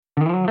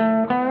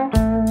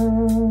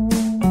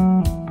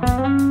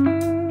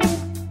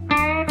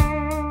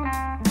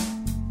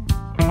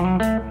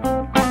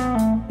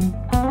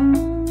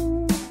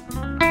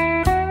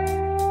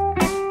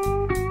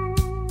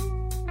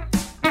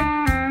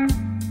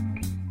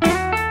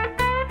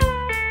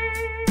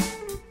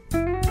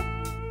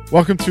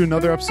Welcome to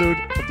another episode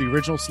of the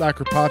Original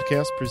Slacker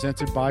podcast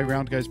presented by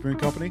Round Guys Brewing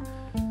Company.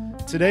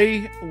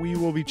 Today we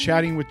will be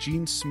chatting with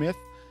Gene Smith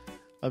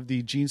of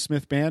the Gene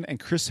Smith Band and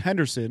Chris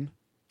Henderson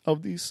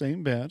of the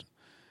same band.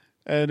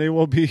 And they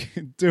will be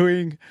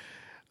they'll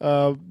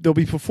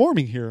be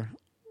performing here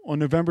on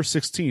November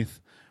 16th,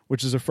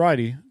 which is a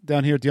Friday,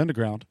 down here at the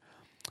Underground.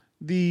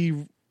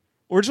 The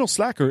Original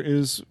Slacker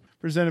is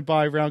presented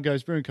by Round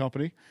Guys Brewing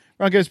Company.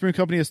 Round Guys Brewing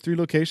Company has 3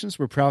 locations.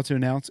 We're proud to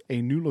announce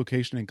a new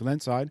location in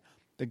Glenside,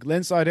 the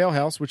Glenside Ale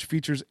House, which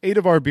features 8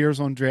 of our beers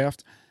on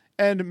draft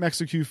and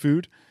Mexican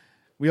food.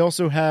 We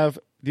also have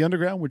the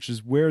Underground, which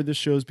is where this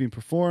show is being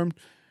performed,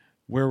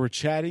 where we're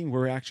chatting.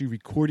 We're actually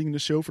recording the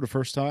show for the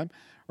first time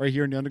right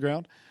here in the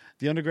Underground.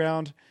 The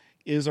Underground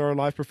is our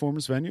live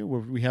performance venue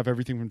where we have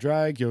everything from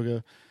drag,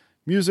 yoga,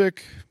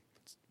 music,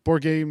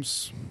 board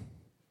games,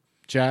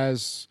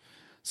 jazz.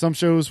 Some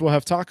shows will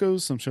have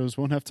tacos. Some shows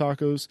won't have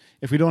tacos.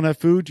 If we don't have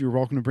food, you're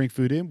welcome to bring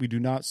food in. We do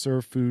not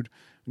serve food,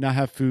 not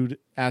have food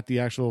at the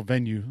actual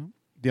venue,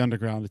 the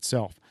Underground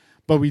itself.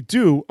 But we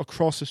do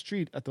across the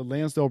street at the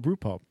Lansdale Brew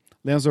Pub.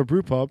 Lansdale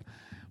Brew Pub,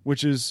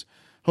 which is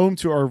home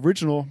to our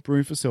original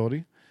brewing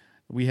facility.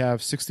 We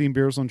have 16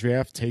 beers on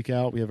draft,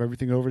 takeout. We have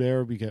everything over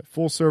there. We get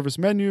full service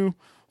menu,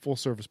 full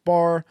service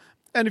bar.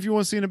 And if you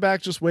want to see in the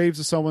back, just wave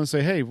to someone and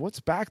say, hey, what's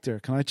back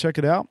there? Can I check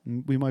it out?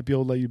 And we might be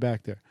able to let you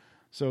back there.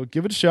 So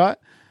give it a shot.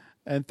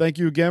 And thank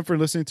you again for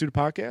listening to the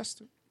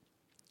podcast.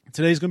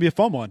 Today's going to be a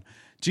fun one.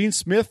 Gene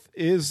Smith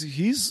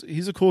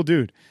he's a cool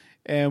dude.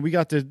 And we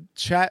got to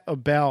chat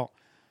about,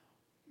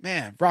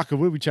 Rocco,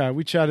 what did we chat?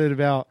 We chatted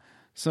about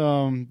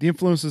the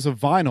influences of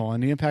vinyl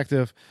and the impact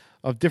of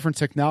different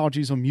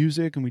technologies on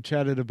music. And we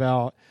chatted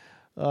about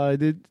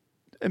the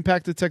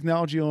impact of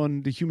technology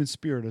on the human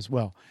spirit as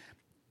well.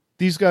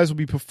 These guys will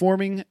be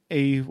performing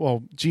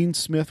Gene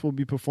Smith will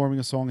be performing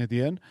a song at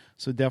the end,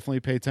 so definitely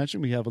pay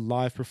attention. We have a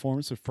live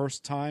performance, the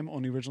first time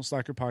on the Original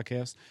Slacker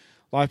podcast,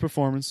 live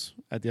performance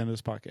at the end of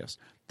this podcast.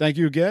 Thank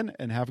you again,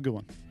 and have a good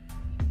one.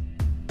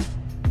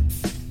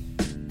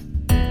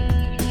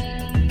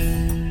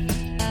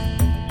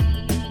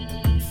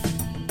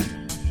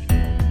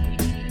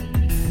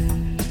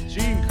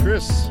 Gene,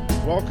 Chris,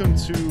 welcome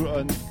to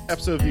an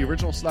episode of the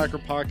Original Slacker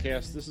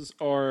podcast. This is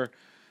our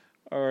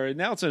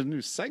now it's a new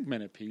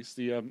segmented piece,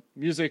 the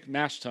music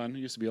mash ton. It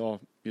used to be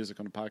all music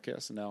on the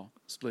podcast, and now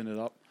splitting it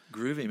up.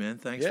 Groovy, man.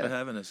 Thanks for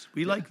having us.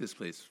 We like this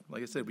place.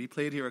 Like I said, we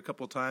played here a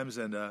couple of times,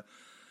 and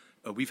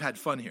we've had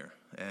fun here.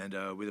 And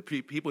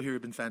the people here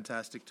have been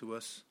fantastic to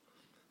us.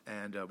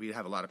 And we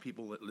have a lot of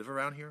people that live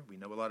around here. We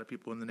know a lot of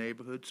people in the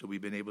neighborhood, so we've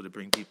been able to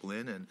bring people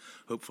in, and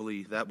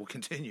hopefully that will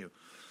continue.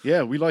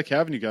 Yeah, we like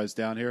having you guys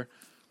down here.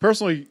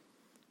 Personally,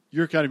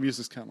 your kind of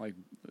music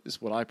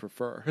is what I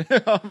prefer.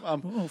 Thank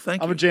you.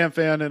 I'm a jam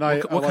fan, and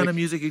what kind of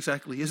music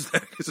exactly is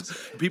that?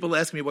 People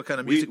ask me what kind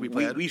of music we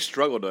play. We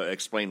struggle to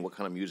explain what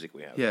kind of music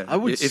we have. Yeah,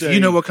 if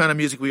you know what kind of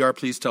music we are,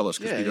 please tell us.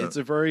 Yeah,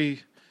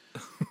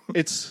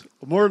 it's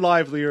more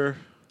livelier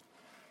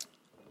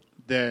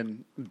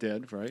than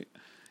Dead, right?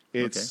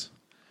 It's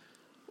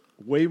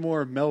way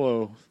more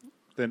mellow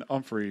than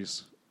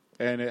Humphreys,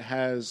 and it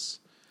has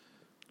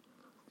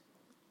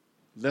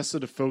less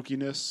of the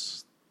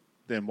folkiness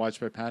than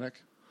Widespread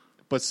Panic.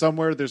 But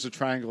somewhere there's a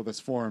triangle that's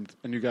formed,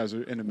 and you guys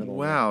are in the middle.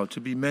 Wow, to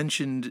be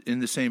mentioned in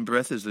the same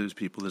breath as those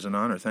people is an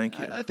honor. Thank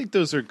you. I think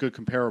those are good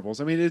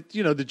comparables. I mean,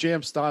 the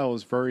jam style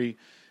is very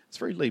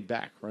laid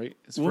back, right?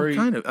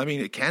 Kind of. I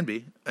mean, it can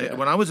be. Yeah.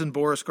 When I was in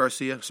Boris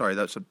Garcia, sorry,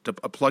 that's a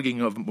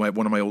plugging of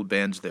one of my old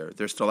bands there.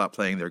 They're still out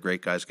playing. They're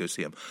great guys. Go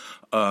see them.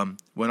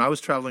 When I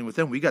was traveling with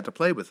them, we got to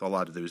play with a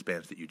lot of those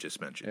bands that you just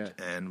mentioned,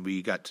 and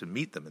we got to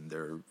meet them, and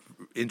they're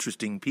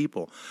interesting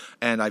people.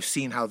 And I've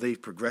seen how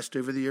they've progressed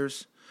over the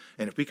years.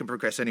 And if we can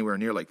progress anywhere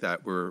near like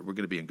that, we're going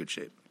to be in good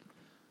shape.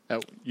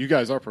 You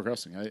guys are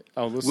progressing.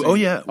 I was listening. Oh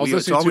yeah,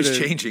 it's always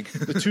changing.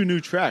 The 2 new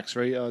tracks,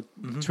 right?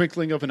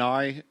 Twinkling of an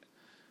Eye.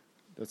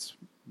 That's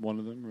one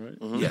of them, right?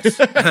 Mm-hmm. Yes.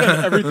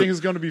 Everything is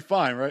going to be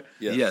fine, right?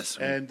 Yes.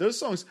 And those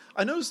songs,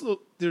 I noticed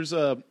there's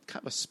a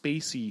kind of a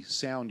spacey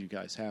sound you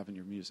guys have in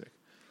your music,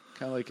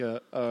 kind of like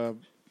a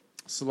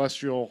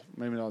celestial,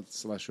 maybe not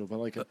celestial, but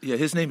like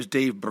his name is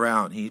Dave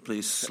Brown. He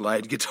plays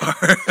slide guitar.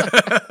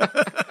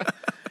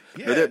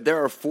 Yeah.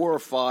 There are 4 or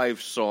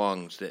 5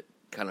 songs that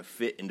kind of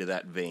fit into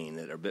that vein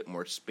that are a bit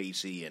more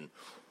spacey and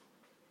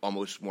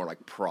almost more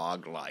like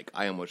prog-like.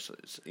 I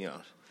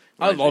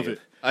love it.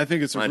 I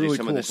think it's a really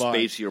some cool of the vibe.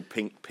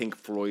 spacier Pink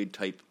Floyd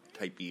type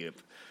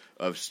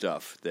of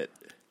stuff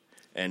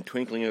and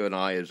Twinkling of an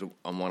Eye is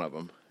on one of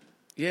them.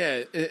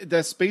 Yeah,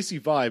 that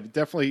spacey vibe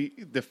definitely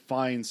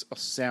defines a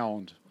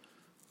sound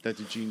that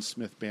the Gene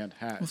Smith Band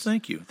has. Well,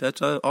 thank you.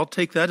 That's I'll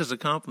take that as a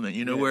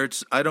compliment. Where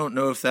I don't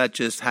know if that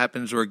just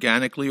happens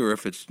organically or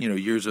if it's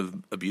years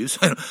of abuse.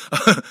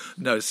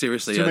 No,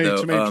 seriously,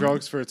 too many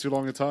drugs for too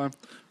long a time.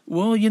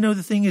 Well,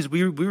 the thing is,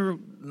 we're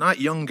not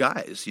young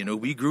guys.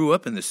 We grew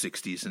up in the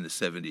 '60s and the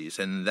 '70s,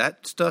 and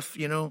that stuff,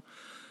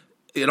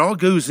 it all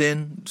goes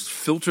in,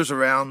 filters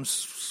around,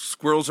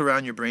 squirrels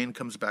around your brain,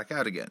 comes back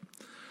out again.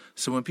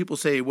 So when people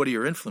say, what are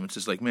your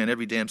influences? Like, man,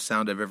 every damn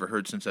sound I've ever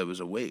heard since I was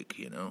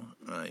awake,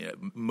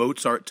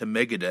 Mozart to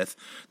Megadeth,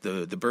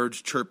 the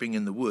birds chirping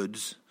in the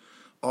woods,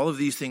 all of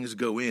these things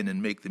go in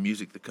and make the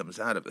music that comes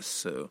out of us.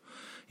 So,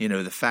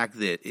 the fact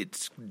that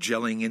it's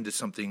gelling into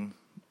something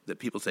that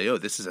people say, oh,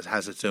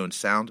 has its own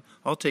sound,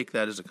 I'll take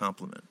that as a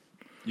compliment.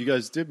 You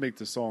guys did make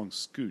the song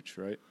Scooch,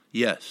 right?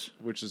 Yes.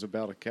 Which is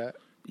about a cat?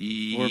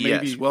 Or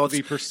maybe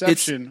the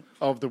perception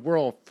of the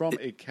world from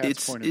a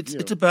cat's point of view.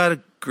 It's about a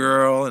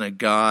girl and a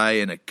guy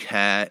and a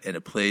cat and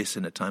a place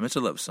and a time. It's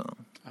a love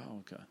song. Oh,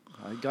 okay.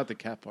 I got the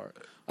cat part.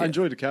 I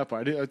enjoyed the cat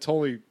part. I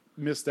totally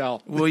missed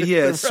out. Well,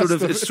 yeah, it's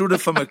sort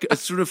of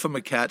from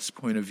a cat's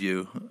point of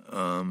view.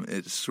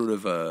 It's sort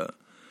of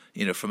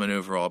from an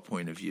overall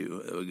point of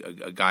view,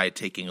 a guy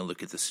taking a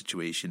look at the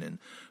situation and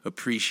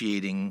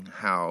appreciating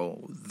how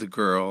the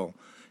girl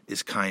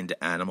is kind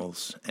to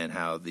animals and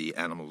how the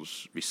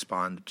animals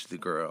respond to the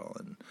girl.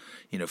 And,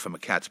 from a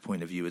cat's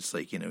point of view, it's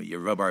like, you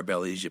rub our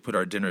bellies, you put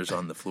our dinners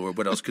on the floor.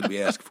 What else could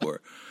we ask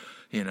for?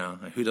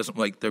 Who doesn't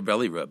like their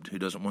belly rubbed? Who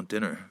doesn't want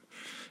dinner?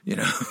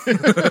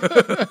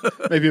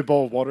 Maybe a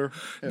bowl of water.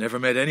 Never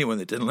met anyone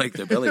that didn't like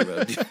their belly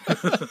rubbed.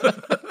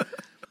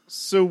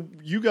 So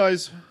you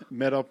guys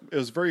met up. It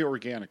was very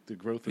organic, the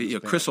growth of this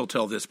band. Chris will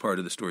tell this part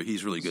of the story.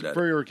 He's really good at it.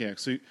 Very organic.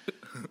 So,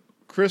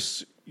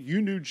 Chris,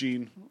 you knew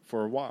Gene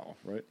for a while,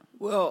 right?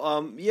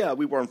 Well, yeah,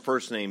 we were on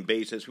first-name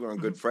basis. We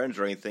weren't good friends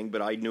or anything,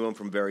 but I knew him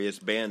from various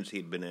bands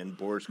he'd been in,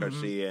 Boris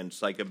Garcia and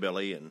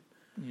Psychobilly and...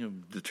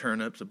 the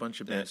Turnips, a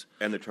bunch of bands.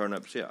 And the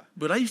Turnips, yeah.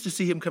 But I used to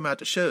see him come out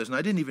to shows, and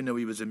I didn't even know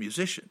he was a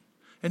musician.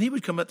 And he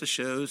would come out to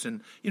shows,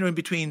 and, in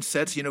between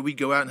sets, we'd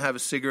go out and have a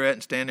cigarette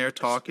and stand there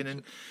talking,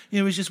 and,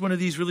 he was just one of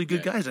these really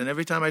good guys. And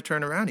every time I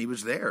turned around, he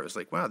was there. It was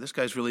like, wow, this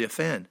guy's really a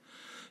fan.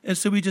 And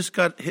so we just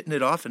got hitting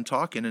it off and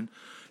talking, and,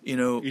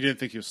 You didn't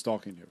think he was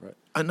stalking you, right?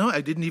 No,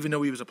 I didn't even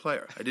know he was a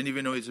player. I didn't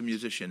even know he was a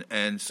musician.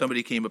 And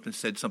somebody came up and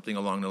said something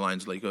along the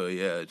lines like, oh,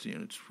 yeah,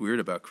 it's weird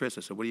about Chris.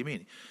 I said, what do you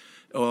mean?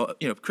 Well,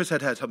 Chris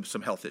had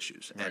some health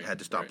issues and had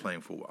to stop playing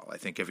for a while. I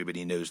think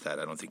everybody knows that.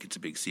 I don't think it's a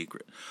big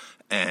secret.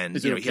 And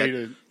is it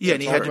okay and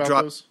he had to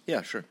drop. Those?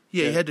 Yeah, sure.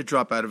 Yeah, he had to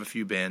drop out of a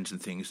few bands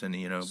and things, and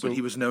but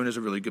he was known as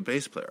a really good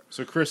bass player.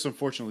 So, Chris,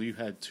 unfortunately, you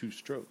had 2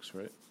 strokes,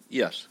 right?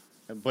 Yes,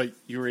 but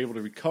you were able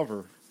to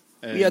recover.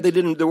 Yeah, they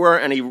didn't. There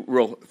weren't any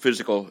real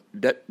physical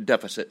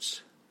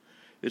deficits.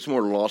 It's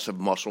more loss of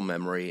muscle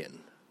memory, and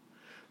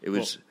it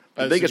was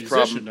the biggest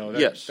problem. Though,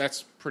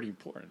 that's pretty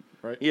important,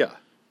 right? Yeah.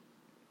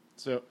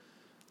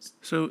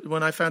 So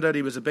when I found out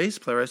he was a bass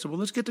player, I said, well,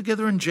 let's get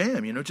together and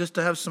jam, just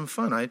to have some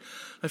fun. I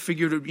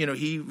figured,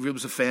 he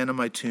was a fan of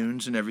my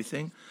tunes and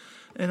everything.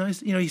 And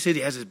he said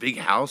he has his big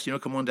house,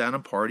 come on down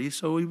and party.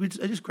 So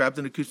I just grabbed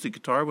an acoustic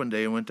guitar one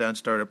day and went down and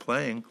started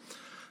playing.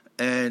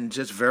 And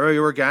just very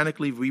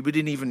organically, we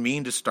didn't even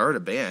mean to start a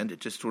band.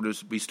 It just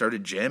we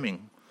started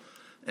jamming.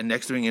 And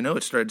next thing you know,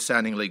 it started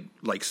sounding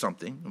like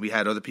something. We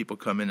had other people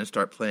come in and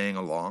start playing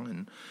along.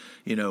 And,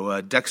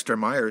 Dexter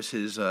Myers,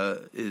 his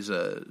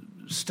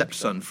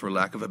stepson, for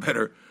lack of a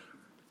better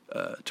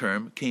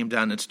term, came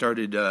down and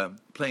started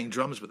playing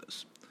drums with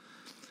us.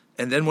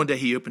 And then one day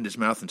he opened his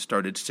mouth and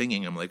started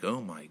singing. I'm like,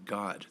 oh, my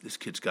God, this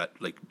kid's got,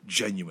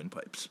 genuine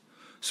pipes.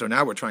 So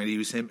now we're trying to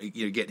use him,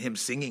 get him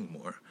singing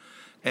more.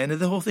 And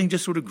the whole thing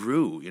just sort of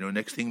grew.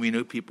 Next thing we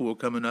knew, people were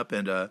coming up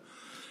and,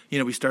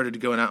 we started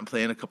going out and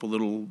playing a couple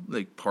little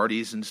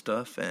parties and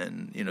stuff.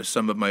 And,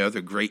 some of my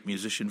other great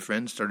musician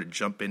friends started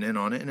jumping in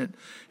on it. And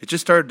it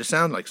just started to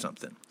sound like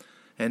something.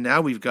 And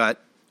now we've got...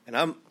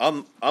 And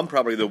I'm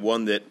probably the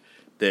one that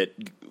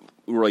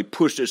really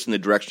pushed us in the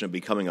direction of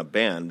becoming a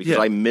band because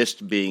I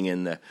missed being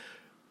in the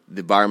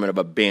environment of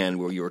a band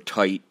where you were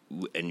tight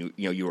and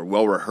you were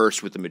well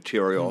rehearsed with the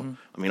material. Mm-hmm.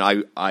 I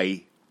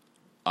mean,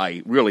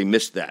 I really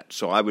missed that,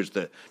 so I was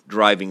the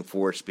driving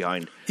force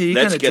behind. You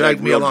kind of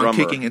dragged me along,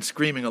 kicking and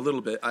screaming a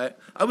little bit.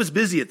 I was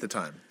busy at the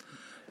time,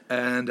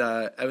 and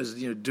I was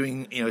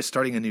doing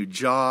starting a new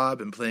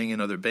job and playing in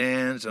other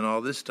bands and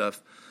all this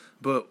stuff.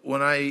 But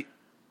when I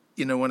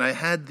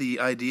had the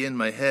idea in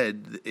my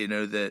head,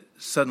 that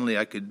suddenly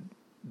I could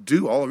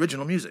do all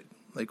original music,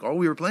 all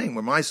we were playing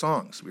were my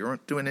songs. We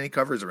weren't doing any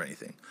covers or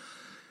anything.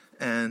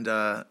 And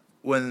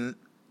when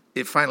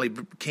it finally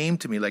came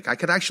to me, I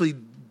could actually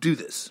do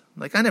this.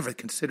 I never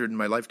considered in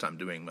my lifetime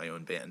doing my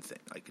own band thing.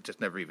 It just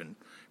never even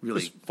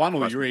really...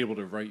 Finally, you were able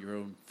to write your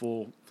own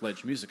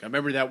full-fledged music. I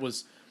remember that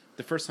was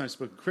the first time I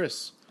spoke to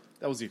Chris.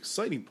 That was the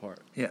exciting part.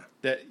 Yeah.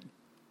 That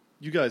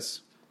you guys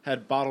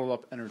had bottled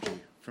up energy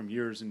from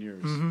years and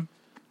years. Mm-hmm. And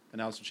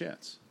now it's a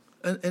chance.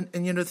 And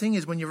the thing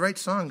is, when you write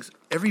songs,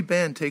 every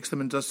band takes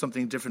them and does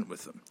something different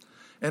with them.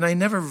 And I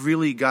never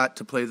really got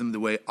to play them the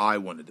way I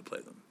wanted to play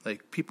them.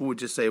 People would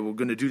just say, we're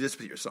going to do this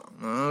with your song.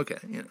 Oh, okay,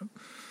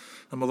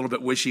 I'm a little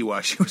bit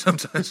wishy-washy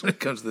sometimes when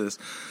it comes to this.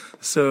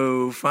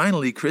 So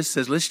finally, Chris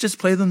says, let's just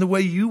play them the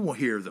way you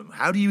hear them.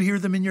 How do you hear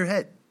them in your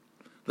head?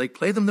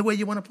 Play them the way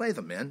you want to play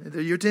them, man.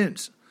 They're your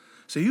tunes.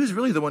 So he was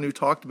really the one who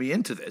talked me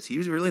into this. He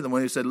was really the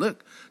one who said,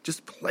 look,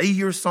 just play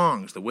your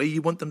songs the way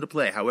you want them to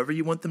play, however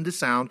you want them to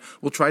sound.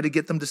 We'll try to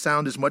get them to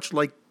sound as much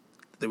like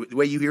the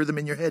way you hear them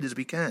in your head as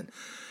we can.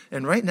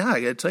 And right now,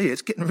 I got to tell you,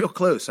 it's getting real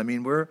close. I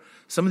mean,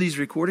 some of these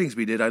recordings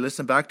we did, I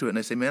listen back to it and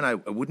I say, man, I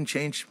wouldn't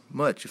change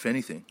much, if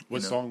anything.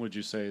 What song would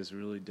you say is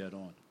really dead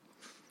on?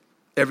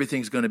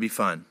 Everything's Gonna Be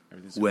Fine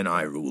when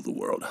I rule the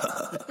world.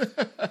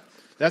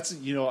 That's,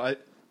 I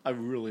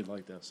really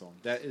like that song.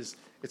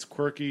 It's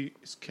quirky,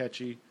 it's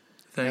catchy.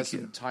 Thank has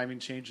you. some timing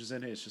changes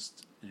in it. It's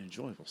just an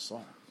enjoyable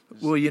song.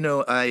 Well,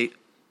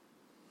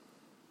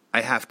 I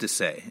have to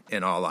say,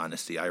 in all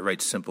honesty, I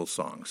write simple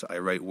songs. I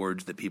write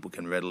words that people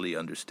can readily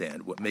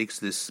understand. What makes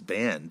this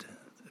band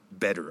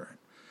better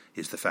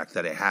is the fact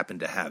that I happen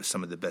to have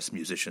some of the best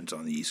musicians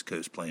on the East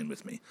Coast playing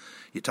with me.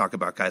 You talk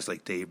about guys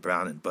like Dave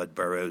Brown and Bud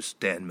Burrows,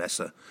 Dan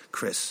Messa,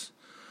 Chris.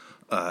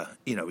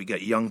 We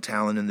got young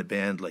talent in the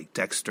band like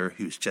Dexter,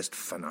 who's just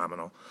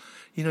phenomenal.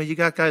 You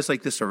got guys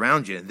like this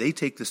around you, and they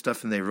take the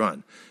stuff and they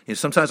run.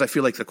 Sometimes I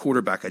feel like the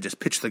quarterback. I just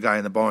pitch the guy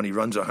in the ball, and he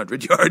runs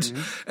 100 yards.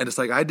 Mm-hmm. And it's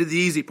like, I did the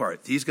easy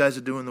part. These guys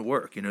are doing the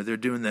work. They're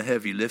doing the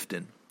heavy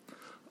lifting.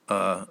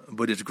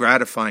 But it's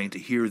gratifying to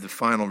hear the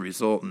final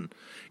result. And,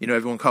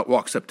 everyone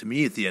walks up to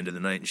me at the end of the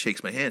night and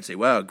shakes my hand and say,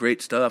 wow,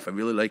 great stuff. I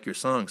really like your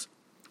songs.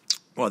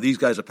 Well, these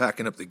guys are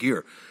packing up the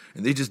gear,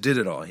 and they just did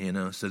it all,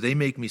 So they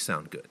make me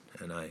sound good.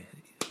 And I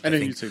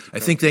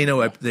think they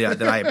know I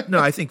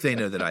think they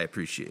know that I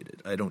appreciate it.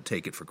 I don't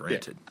take it for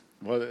granted.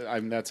 Yeah. Well,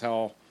 that's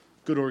how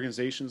good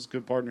organizations,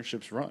 good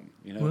partnerships run.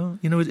 Well,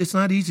 it's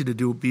not easy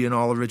to be an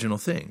all original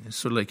thing. It's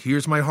sort of like,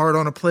 here's my heart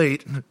on a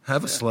plate,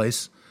 have a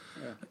slice.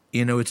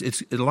 Yeah.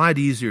 It's a lot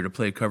easier to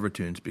play cover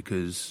tunes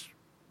because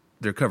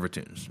they're cover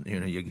tunes.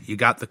 You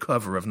got the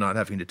cover of not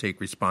having to take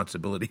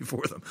responsibility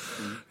for them.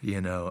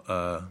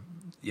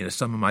 Mm-hmm.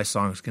 Some of my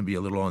songs can be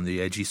a little on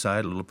the edgy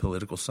side, a little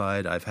political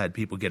side. I've had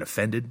people get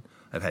offended.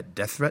 I've had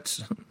death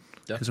threats.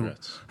 Death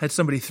threats. I had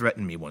somebody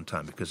threaten me one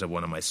time because of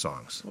one of my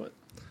songs. What?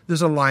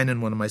 There's a line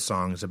in one of my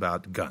songs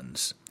about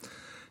guns.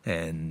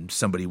 And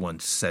somebody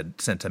once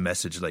sent a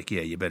message like,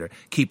 yeah, you better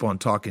keep on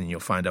talking and you'll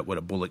find out what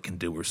a bullet can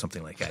do or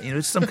something like that.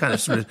 It's some kind of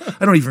sort of,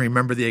 I don't even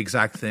remember the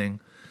exact thing.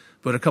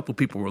 But a couple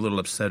people were a little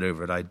upset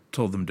over it. I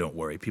told them, don't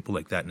worry. People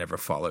like that never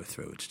follow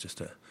through. It's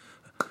just a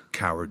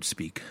coward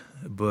speak.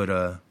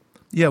 But,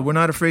 we're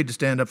not afraid to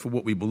stand up for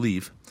what we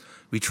believe.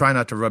 We try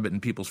not to rub it in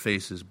people's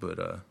faces,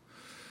 but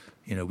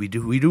we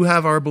do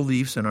have our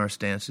beliefs and our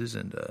stances,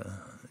 and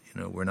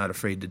we're not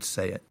afraid to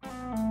say it.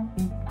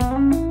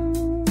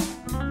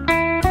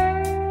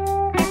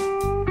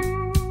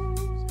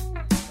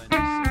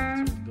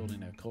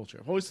 Building that culture.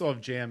 I've always thought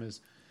of jam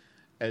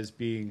as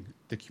being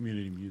the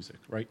community music,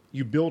 right?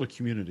 You build a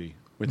community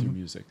with your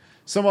music.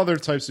 Some other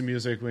types of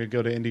music, when you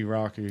go to indie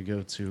rock or you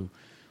go to,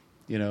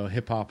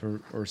 hip hop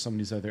or some of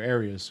these other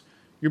areas,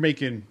 you're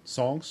making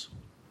songs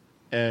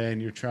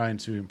and you're trying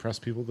to impress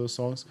people with those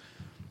songs.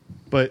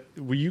 But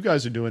what you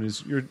guys are doing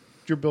is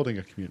you're building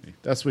a community.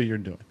 That's what you're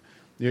doing.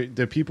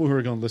 The people who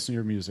are going to listen to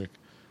your music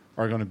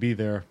are going to be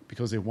there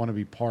because they want to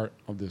be part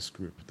of this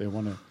group. They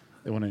want to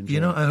enjoy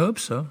it. I hope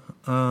so.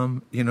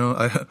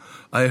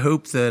 I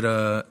hope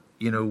that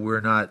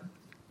we're not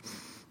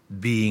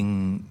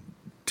being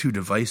too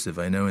divisive.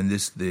 I know in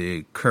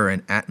the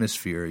current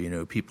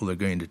atmosphere, people are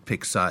going to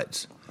pick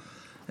sides.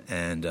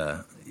 And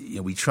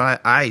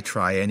I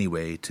try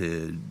anyway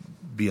to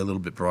be a little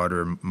bit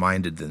broader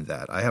minded than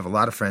that. I have a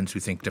lot of friends who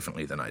think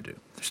differently than I do.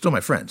 They're still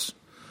my friends,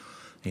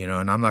 and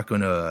I'm not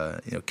going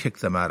to kick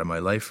them out of my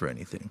life or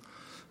anything.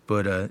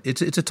 But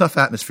it's a tough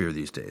atmosphere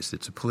these days.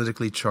 It's a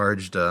politically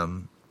charged.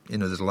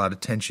 There's a lot of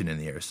tension in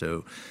the air.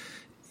 So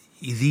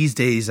these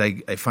days,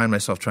 I find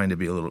myself trying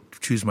to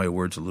choose my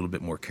words a little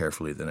bit more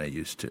carefully than I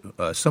used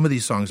to. Some of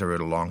these songs I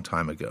wrote a long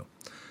time ago,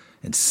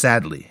 and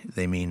sadly,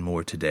 they mean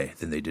more today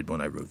than they did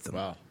when I wrote them.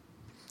 Wow.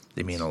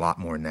 They mean a lot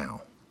more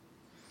now.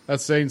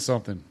 That's saying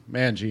something,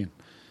 man, Gene.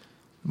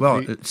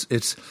 Well,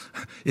 it's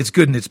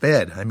good and it's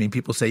bad. I mean,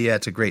 people say, yeah,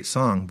 it's a great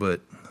song,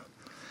 but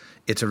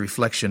it's a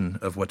reflection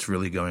of what's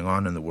really going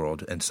on in the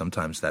world, and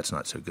sometimes that's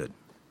not so good.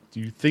 Do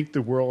you think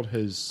the world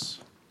has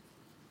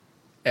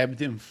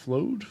ebbed and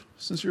flowed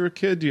since you were a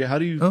kid?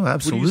 Oh,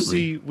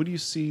 absolutely. What do you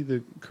see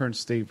the current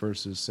state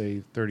versus,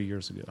 say, 30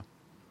 years ago?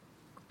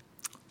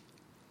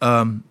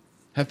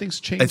 Have things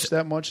changed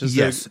that much?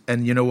 Yes,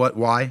 and you know what?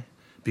 Why?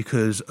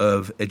 Because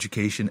of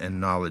education and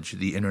knowledge,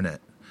 the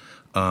internet.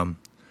 When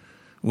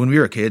we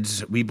were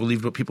kids, we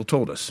believed what people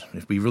told us.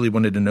 If we really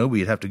wanted to know,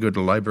 we'd have to go to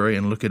the library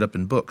and look it up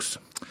in books.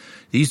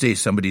 These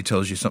days, somebody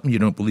tells you something, you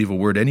don't believe a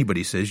word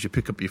anybody says, you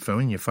pick up your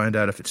phone and you find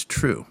out if it's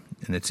true.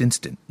 And it's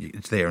instant.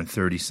 It's there in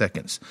 30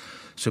 seconds.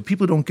 So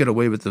people don't get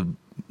away with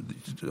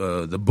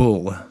the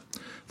bull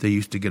they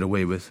used to get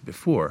away with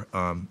before.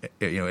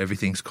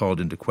 Everything's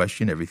called into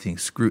question.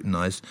 Everything's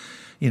scrutinized.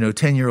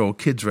 10-year-old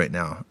kids right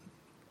now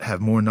have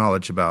more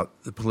knowledge about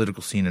the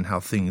political scene and how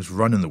things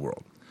run in the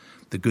world,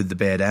 the good, the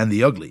bad, and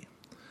the ugly,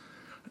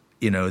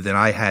 than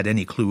I had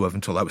any clue of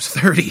until I was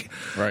 30.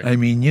 Right. I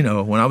mean,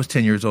 when I was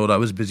 10 years old, I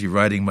was busy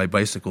riding my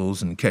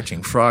bicycles and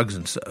catching frogs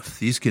and stuff.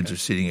 These kids are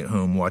sitting at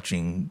home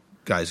watching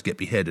guys get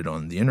beheaded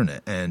on the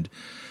internet. And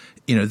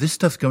this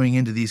stuff going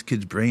into these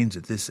kids' brains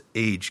at this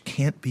age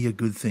can't be a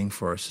good thing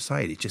for our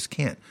society. It just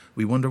can't.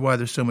 We wonder why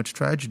there's so much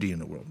tragedy in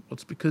the world. Well,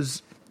 it's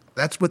because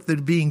that's what they're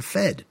being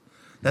fed.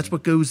 That's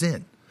what goes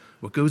in.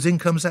 What goes in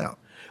comes out.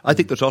 I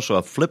think there's also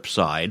a flip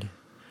side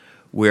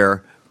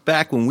where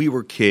back when we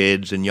were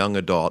kids and young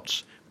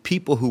adults,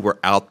 people who were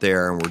out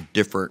there and were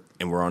different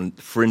and were on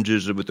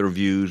fringes with their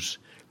views,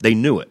 they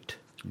knew it.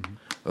 Mm-hmm.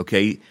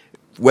 Okay?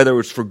 Whether it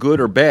was for good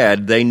or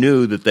bad, they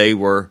knew that they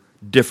were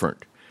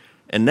different.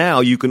 And now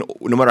you can,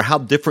 no matter how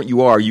different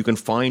you are, you can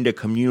find a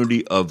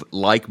community of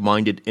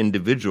like-minded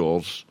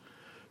individuals.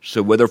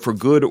 So whether for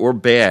good or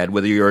bad,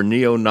 whether you're a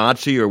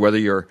neo-Nazi or whether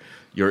you're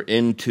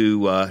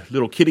into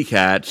little kitty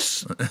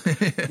cats,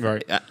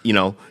 right?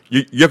 You're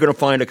going to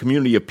find a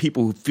community of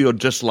people who feel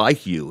just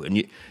like you,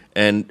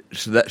 and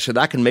so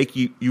that can make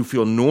you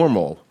feel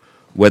normal,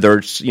 whether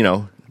it's the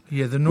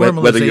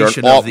normalization whether you're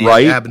an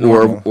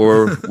alt-right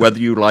or whether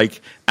you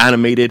like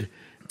animated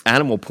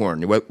animal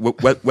porn,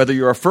 whether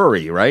you're a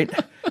furry, right?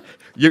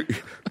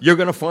 You're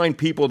going to find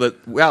people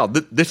that, wow,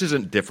 this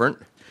isn't different.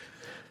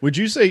 Would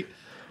you say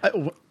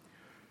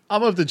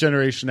I'm of the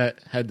generation that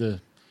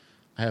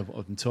I have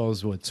up until I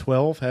was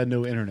 12, had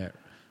no internet.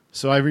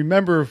 So I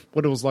remember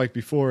what it was like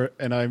before,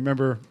 and I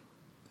remember,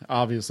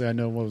 obviously, I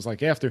know what it was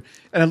like after.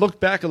 And I look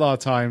back a lot of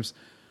times,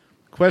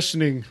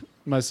 questioning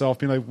myself,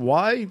 being like,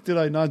 why did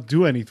I not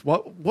do anything?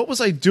 What was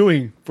I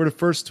doing for the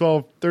first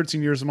 12,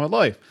 13 years of my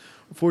life?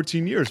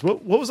 14 years.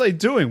 What was I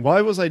doing?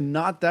 Why was I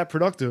not that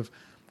productive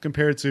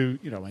compared to,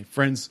 my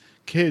friends'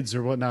 kids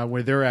or whatnot,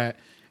 where they're at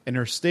in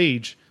their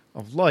stage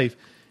of life?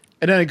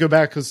 And then I go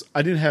back because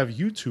I didn't have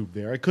YouTube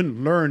there. I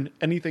couldn't learn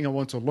anything I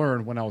wanted to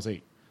learn when I was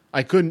 8.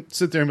 I couldn't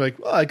sit there and be like,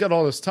 well, I got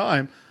all this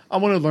time. I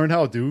want to learn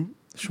how to do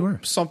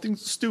something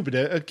stupid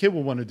a kid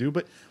will want to do.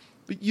 But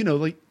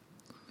like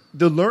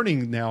the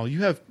learning now,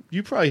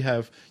 you probably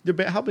have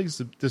how big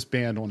is this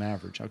band on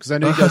average? Because I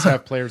know you guys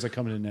have players that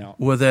come in and out.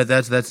 Well,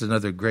 that's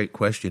another great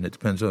question. It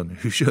depends on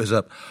who shows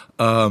up.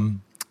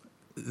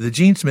 The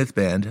Gene Smith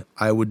Band,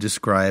 I would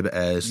describe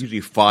as usually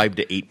 5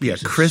 to 8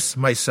 pieces. Yeah, Chris,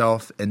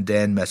 myself, and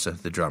Dan Messa,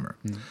 the drummer.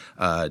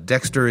 Mm-hmm.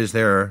 Dexter is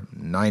there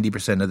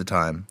 90% of the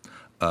time.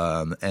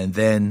 And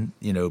then,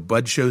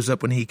 Bud shows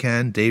up when he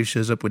can. Dave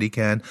shows up when he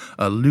can.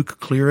 Luke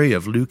Cleary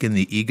of Luke and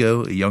the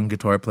Ego, a young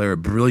guitar player,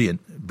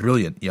 brilliant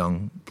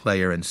young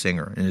player and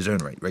singer in his own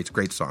right, writes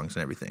great songs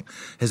and everything,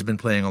 has been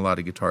playing a lot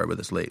of guitar with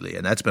us lately.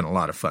 And that's been a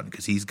lot of fun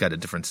because he's got a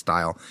different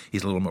style.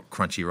 He's a little more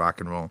crunchy rock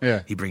and roll.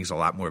 Yeah. He brings a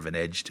lot more of an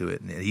edge to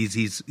it. And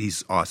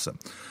he's awesome.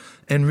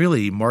 And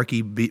really, Mark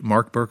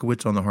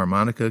Berkowitz on the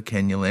harmonica,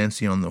 Ken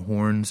Yalancy on the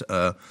horns.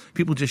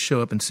 People just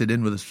show up and sit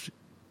in with us.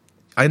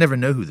 I never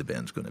know who the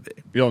band's going to be.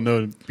 You don't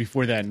know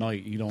before that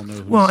night. You don't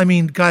know. Well, I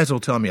mean, guys will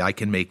tell me I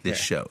can make this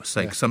show. It's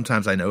like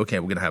sometimes I know, okay,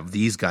 we're going to have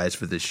these guys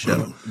for this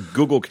show.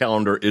 Google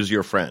Calendar is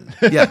your friend.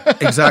 Yeah,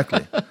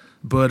 exactly.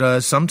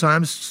 But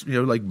sometimes,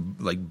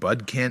 like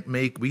Bud can't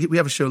make. We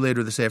have a show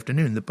later this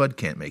afternoon that Bud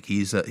can't make.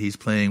 He's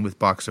playing with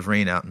Box of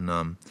Rain out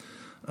in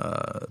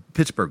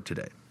Pittsburgh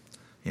today.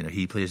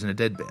 He plays in a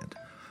dead band,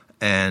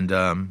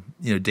 and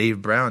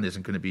Dave Brown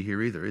isn't going to be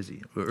here either, is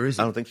he? Or is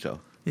he? I don't think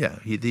so. Yeah,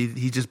 he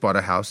just bought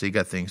a house. He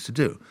got things to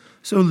do.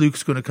 So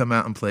Luke's going to come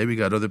out and play. We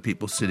got other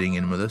people sitting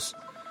in with us.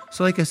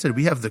 So like I said,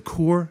 we have the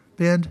core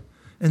band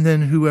and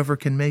then whoever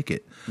can make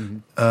it.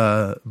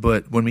 Mm-hmm.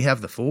 But when we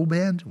have the full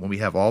band, when we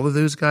have all of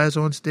those guys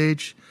on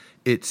stage,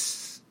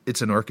 it's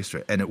an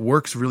orchestra, and it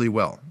works really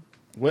well.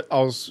 What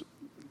I was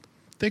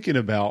thinking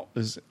about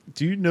is,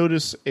 do you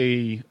notice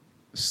a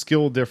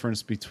skill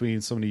difference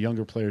between some of the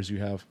younger players you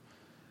have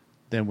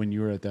than when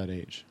you were at that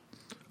age?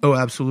 Oh,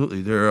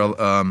 absolutely. There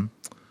are...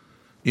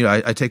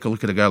 I take a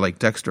look at a guy like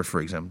Dexter, for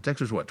example.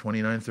 Dexter's,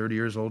 29, 30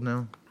 years old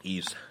now?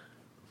 He's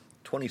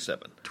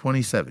 27.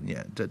 27,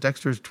 yeah.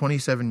 Dexter's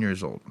 27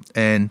 years old.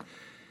 And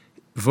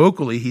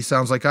vocally, he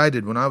sounds like I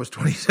did when I was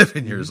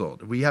 27 years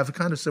old. We have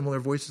kind of similar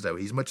voices that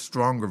way. He's a much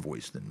stronger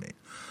voice than me.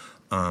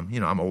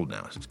 I'm old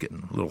now, so it's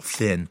getting a little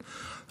thin.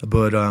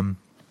 But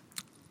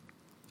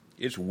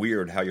it's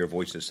weird how your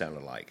voices sound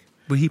alike.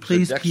 But he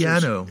plays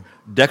piano.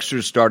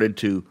 Dexter started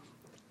to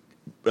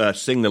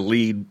sing the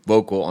lead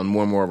vocal on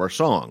more and more of our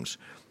songs.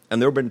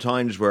 And there have been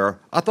times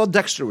where I thought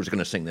Dexter was going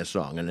to sing this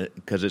song, and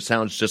because it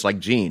sounds just like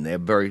Gene. They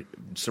have very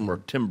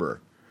similar timbre.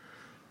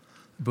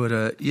 But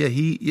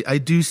I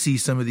do see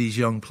some of these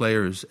young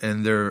players,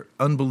 and they're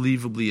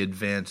unbelievably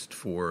advanced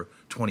for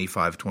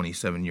 25,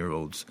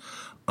 27-year-olds.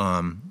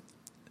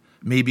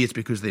 Maybe it's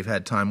because they've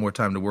had more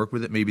time to work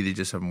with it. Maybe they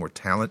just have more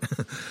talent.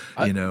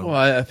 Well,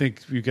 I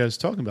think you guys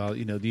talking about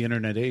the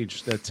internet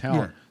age, that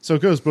talent. Yeah. So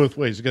it goes both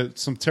ways. You got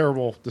some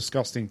terrible,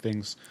 disgusting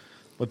things,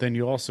 but then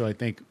you also, I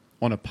think,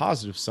 on a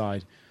positive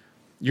side,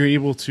 you're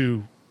able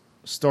to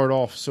start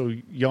off so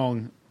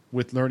young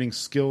with learning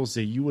skills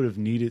that you would have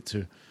needed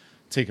to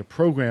take a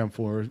program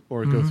for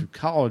or go through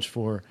college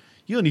for.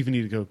 You don't even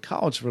need to go to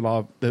college for a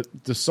lot of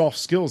the soft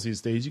skills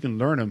these days. You can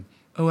learn them.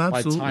 Oh,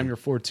 absolutely. By the time you're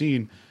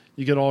 14,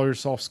 you get all your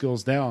soft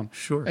skills down.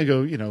 Sure. And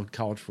go,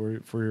 college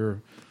for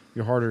your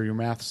harder, your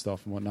math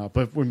stuff and whatnot.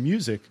 But with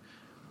music,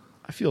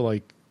 I feel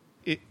like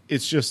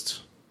it's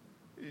just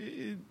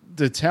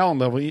the talent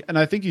level, and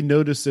I think you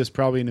noticed this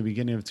probably in the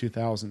beginning of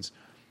 2000s,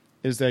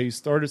 is that you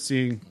started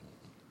seeing,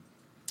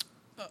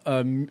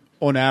 on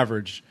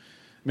average,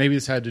 maybe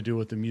this had to do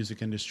with the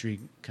music industry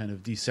kind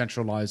of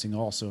decentralizing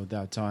also at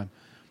that time,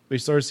 but you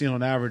started seeing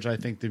on average, I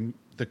think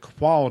the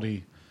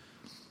quality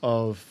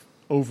of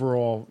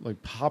overall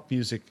like pop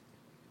music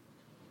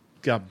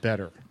got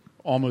better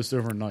almost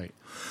overnight.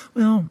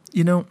 Well,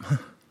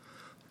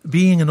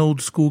 being an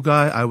old school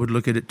guy, I would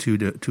look at it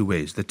two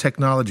ways. The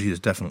technology is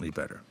definitely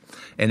better,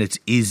 and it's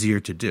easier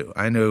to do.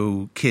 I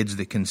know kids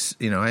that can,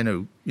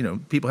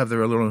 people have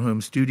their little home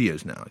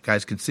studios now.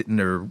 Guys can sit in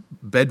their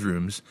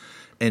bedrooms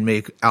and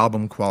make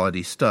album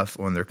quality stuff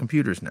on their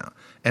computers now.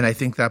 And I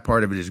think that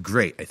part of it is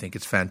great. I think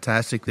it's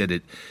fantastic that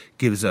it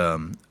gives a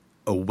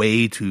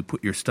way to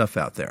put your stuff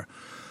out there.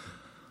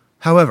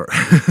 However,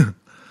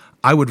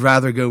 I would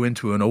rather go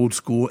into an old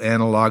school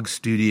analog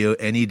studio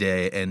any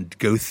day and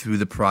go through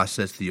the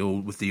process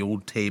with the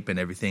old tape and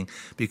everything,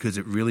 because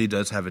it really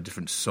does have a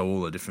different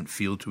soul, a different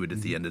feel to it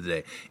at the end of the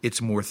day.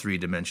 It's more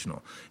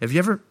three-dimensional. Have you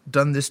ever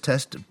done this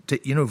test?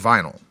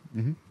 Vinyl.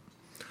 Mm-hmm.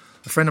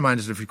 A friend of mine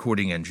is a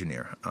recording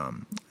engineer,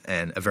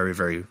 and a very,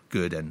 very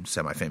good and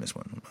semi-famous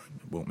one. I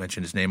won't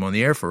mention his name on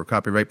the air for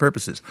copyright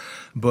purposes.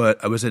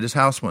 But I was at his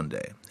house one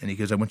day, and he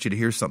goes, I want you to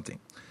hear something.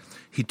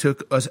 He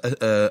took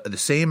the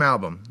same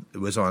album. It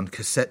was on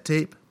cassette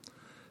tape,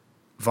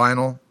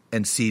 vinyl,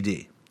 and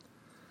CD.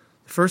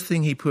 The first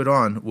thing he put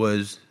on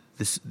was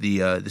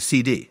the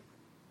CD.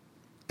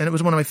 And it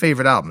was one of my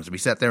favorite albums. We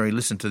sat there and he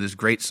listened to this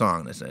great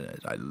song. I said,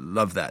 I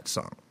love that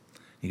song.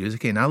 He goes,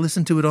 okay, now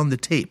listen to it on the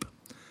tape.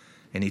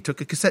 And he took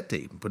a cassette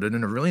tape and put it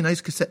in a really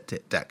nice cassette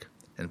deck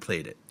and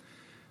played it.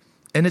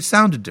 And it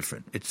sounded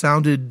different. It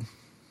sounded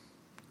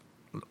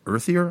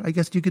earthier, I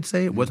guess you could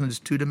say. It wasn't as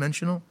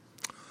two-dimensional.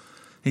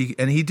 He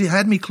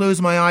had me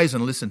close my eyes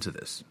and listen to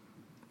this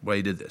while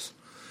he did this.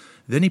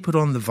 Then he put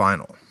on the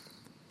vinyl.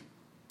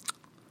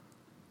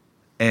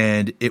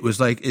 And it was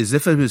like as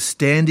if I was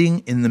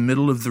standing in the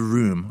middle of the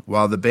room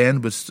while the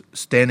band was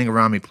standing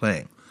around me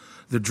playing.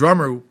 The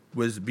drummer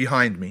was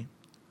behind me.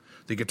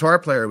 The guitar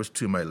player was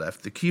to my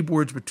left. The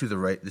keyboards were to the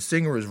right. The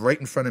singer was right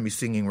in front of me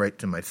singing right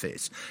to my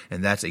face.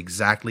 And that's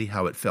exactly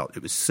how it felt.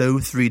 It was so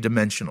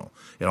three-dimensional.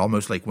 It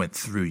almost like went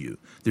through you.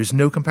 There's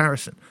no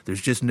comparison.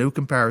 There's just no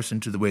comparison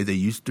to the way they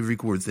used to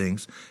record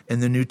things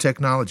and the new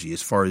technology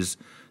as far as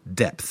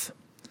depth.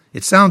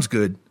 It sounds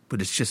good,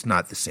 but it's just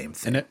not the same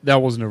thing. And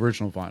that was an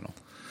original vinyl.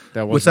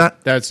 What's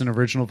that? That's an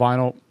original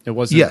vinyl. It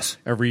wasn't yes.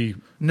 every...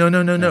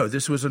 No.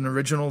 This was an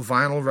original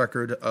vinyl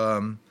record.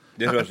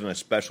 This wasn't a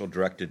special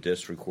directed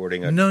disc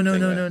recording. No.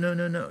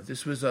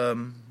 This was,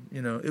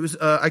 it was.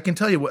 I can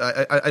tell you,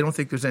 I don't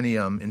think there's any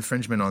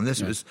infringement on this.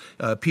 Yeah. It was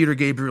Peter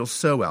Gabriel's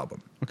 "So"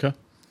 album. Okay.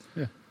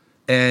 Yeah.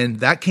 And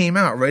that came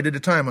out right at a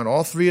time when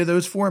all three of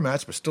those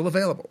formats were still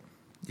available.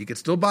 You could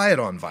still buy it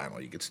on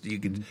vinyl. You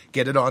could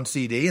get it on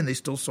CD, and they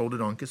still sold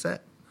it on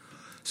cassette.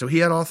 So he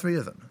had all three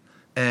of them,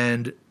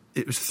 and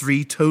it was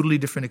three totally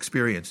different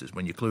experiences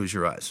when you close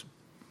your eyes.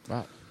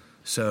 Wow.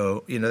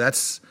 So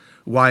that's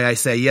why I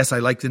say, yes, I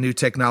like the new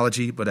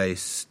technology, but I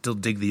still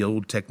dig the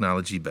old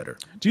technology better.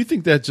 Do you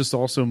think that just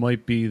also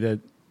might be that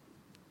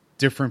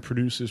different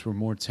producers were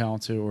more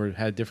talented or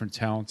had different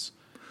talents,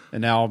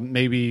 and now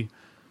maybe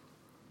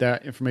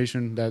that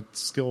information, that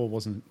skill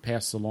wasn't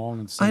passed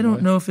along? I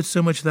don't know if it's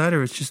so much that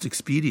or it's just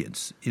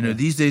expedience.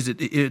 These days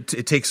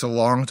it takes a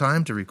long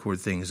time to record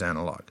things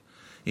analog.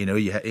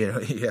 You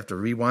have to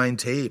rewind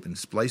tape and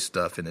splice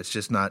stuff, and it's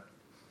just not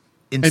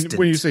instant. And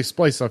when you say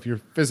splice stuff, you're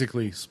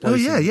physically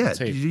splicing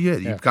tape.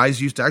 Yeah.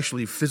 Guys used to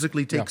actually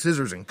physically take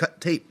scissors and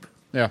cut tape.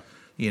 Yeah.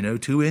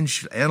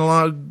 2-inch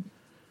analog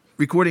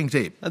recording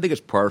tape. I think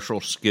it's partial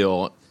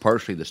skill,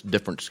 partially this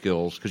different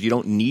skills, because you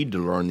don't need to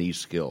learn these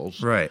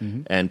skills. Right.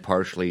 Mm-hmm. And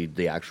partially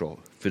the actual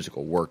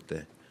physical work.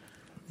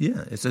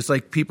 Yeah, it's just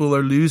like people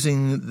are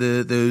losing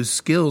those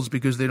skills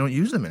because they don't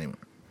use them anymore.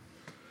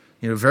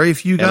 Very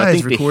few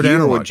guys record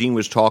analog. What Gene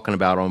was talking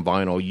about on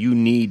vinyl, you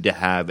need to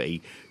have a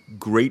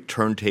great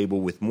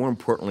turntable with, more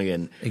importantly,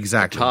 a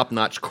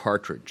top-notch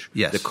cartridge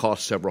that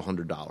costs several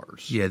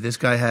 $100s. Yeah, this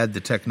guy had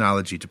the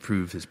technology to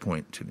prove his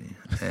point to me,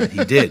 and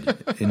he did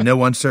in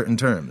no uncertain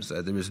terms.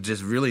 There was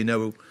just really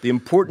no. The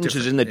importance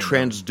is in the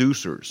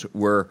transducers,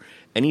 where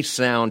any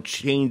sound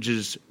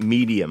changes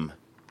medium.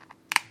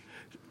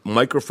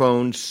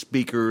 Microphones,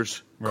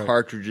 speakers,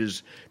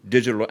 cartridges,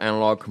 digital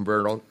analog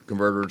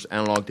converters,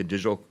 analog to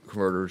digital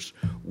converters,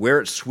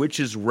 where it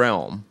switches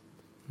realm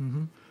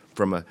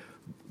from a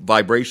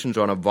vibrations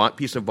on a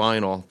piece of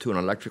vinyl to an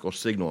electrical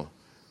signal.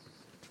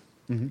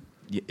 Mm-hmm.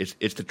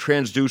 It's the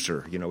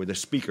transducer, with the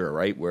speaker,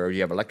 right, where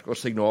you have electrical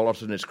signal, all of a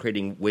sudden it's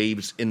creating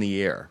waves in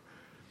the air.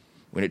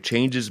 When it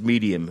changes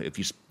medium,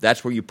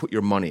 that's where you put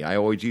your money. I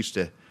always used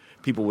to.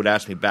 People would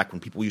ask me back when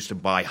people used to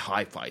buy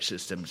hi-fi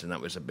systems, and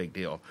that was a big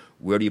deal.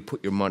 Where do you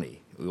put your money?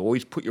 You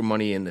always put your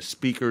money in the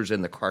speakers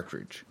and the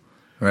cartridge.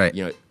 Right.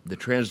 The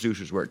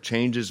transducers where it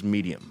changes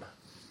medium.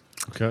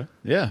 Okay.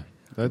 Yeah.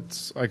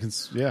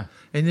 Yeah.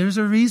 And there's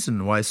a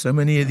reason why so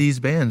many of these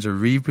bands are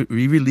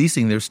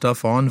re-releasing their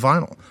stuff on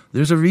vinyl.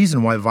 There's a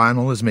reason why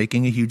vinyl is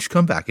making a huge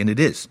comeback, and it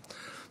is.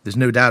 There's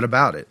no doubt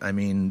about it. I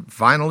mean,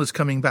 vinyl is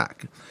coming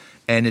back,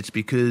 and it's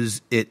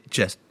because it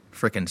just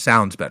frickin'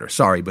 sounds better.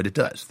 Sorry, but it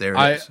does. There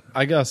it is.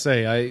 I gotta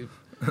say,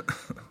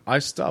 I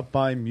stopped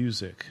buying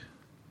music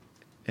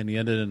in the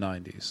end of the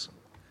 90s.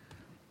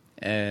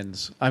 And,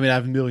 I mean, I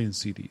have a million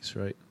CDs,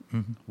 right?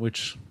 Mm-hmm.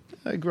 Which,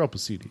 I grew up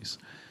with CDs.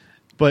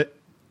 But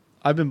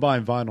I've been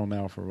buying vinyl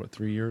now for,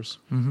 3 years?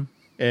 Mm-hmm.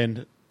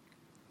 And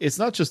it's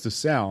not just the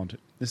sound.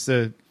 It's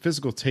the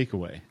physical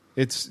takeaway.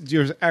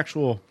 There's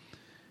actual...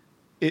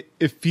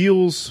 It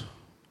feels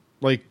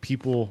like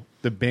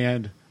the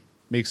band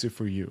makes it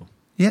for you.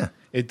 Yeah.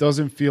 It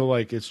doesn't feel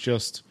like it's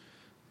just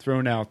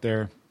thrown out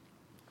there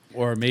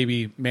or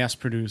maybe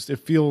mass-produced. It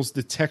feels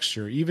the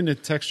texture, even the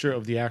texture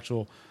of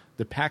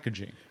the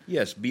packaging.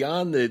 Yes,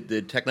 beyond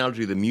the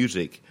technology of the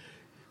music,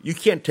 you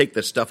can't take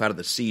the stuff out of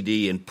the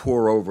CD and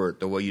pour over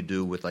it the way you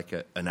do with like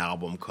an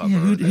album cover. Yeah,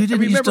 who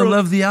didn't used to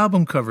love the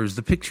album covers,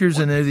 the pictures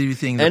and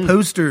everything, the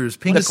posters,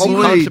 Pink Floyd, the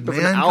whole concept of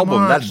an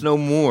album, that's no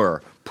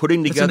more.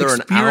 Putting together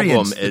an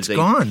album as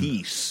a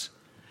piece,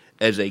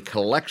 as a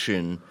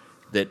collection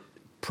that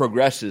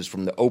progresses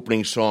from the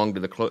opening song to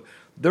the close.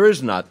 There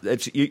is not.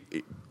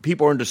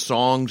 People are into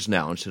songs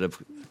now instead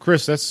of...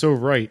 Chris, that's so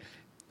right.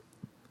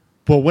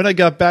 But when I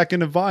got back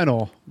into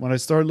vinyl, when I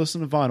started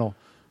listening to vinyl,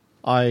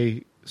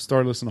 I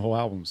started listening to whole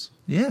albums.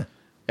 Yeah.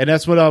 And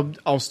that's what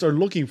I'll start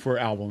looking for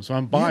albums. So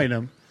I'm buying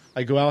them.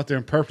 I go out there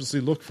and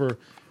purposely look for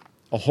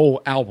a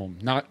whole album,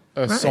 not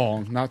a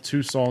song, not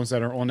 2 songs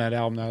that are on that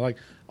album that I like.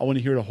 I want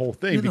to hear the whole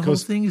thing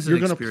because you're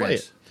going to play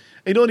it.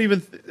 And don't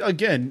even,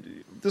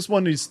 again, this is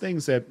one of these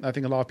things that I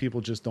think a lot of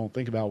people just don't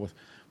think about with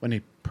when they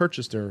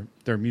purchase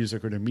their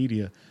music or their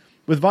media.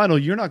 With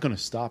vinyl, you're not going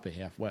to stop it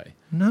halfway.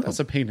 No. That's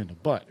a pain in the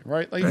butt,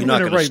 right? Like, you're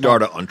not going to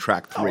start it on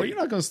track 3. No, you're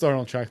not going to start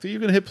on track 3. You're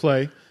going to hit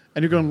play,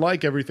 and you're going to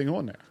like everything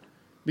on there.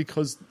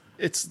 Because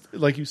it's,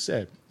 like you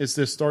said, it's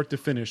the start to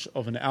finish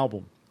of an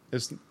album.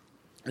 It's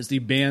the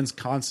band's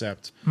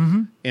concept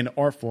in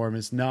art form.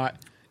 Is not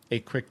a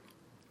quick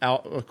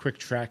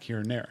track here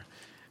and there.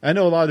 I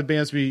know a lot of the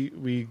bands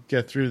we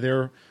get through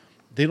there,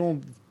 they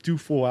don't do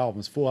full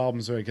albums. Full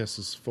albums, I guess,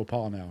 is faux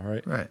pas now,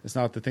 right? Right. It's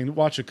not the thing.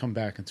 Watch it come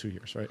back in 2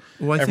 years, right?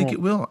 Well, I think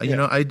it will. Yeah. You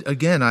know, I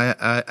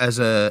as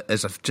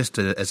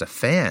a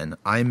fan,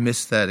 I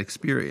miss that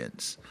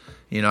experience.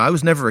 You know, I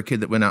was never a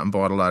kid that went out and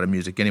bought a lot of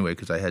music anyway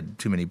because I had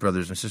too many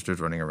brothers and sisters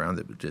running around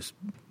that would just,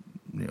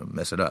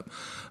 mess it up.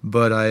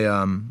 But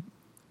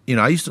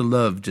I used to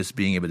love just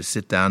being able to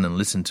sit down and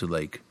listen to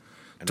like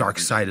Dark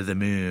Side of the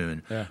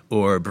Moon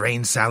or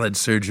Brain Salad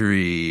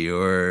Surgery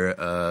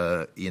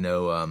or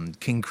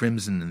King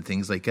Crimson and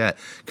things like that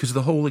because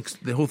the whole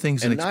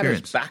thing's an experience. And not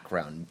as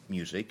background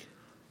music,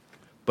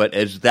 but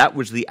as that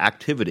was the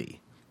activity.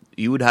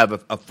 You would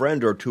have a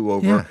friend or two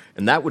over,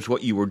 and that was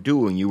what you were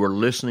doing. You were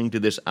listening to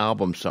this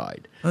album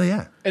side. Oh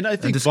yeah, and I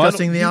think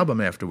discussing the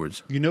album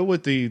afterwards. You know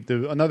what? The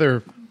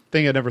another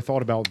thing I never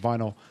thought about with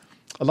vinyl.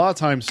 A lot of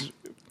times,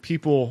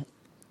 people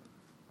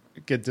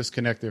get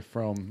disconnected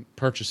from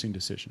purchasing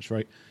decisions,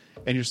 right?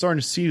 And you're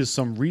starting to see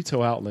some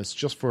retail outlets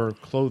just for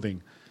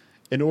clothing.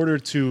 In order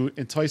to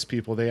entice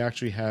people, they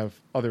actually have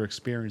other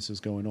experiences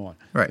going on.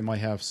 Right. They might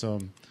have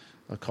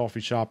a coffee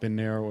shop in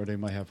there, or they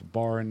might have a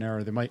bar in there,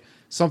 or they might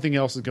something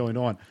else is going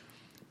on.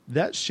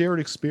 That shared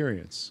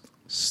experience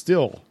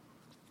still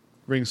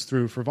rings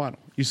through for vinyl.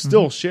 You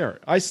still share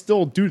it. I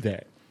still do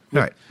that.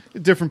 Right.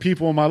 Different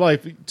people in my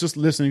life, just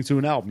listening to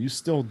an album, you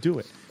still do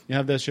it. You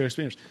have that shared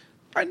experience.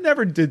 I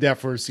never did that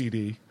for a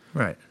CD.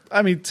 Right.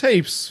 I mean,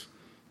 tapes.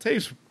 I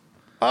don't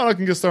know if I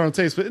can get started on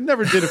tapes, but it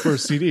never did it for a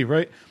CD,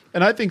 right?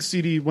 And I think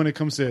CD, when it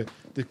comes to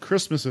the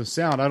crispness of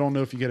sound, I don't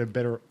know if you get a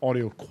better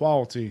audio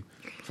quality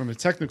from a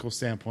technical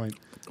standpoint.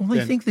 Well,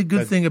 I think the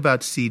good thing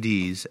about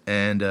CDs,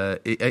 and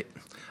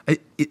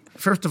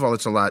first of all,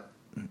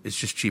 it's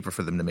just cheaper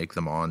for them to make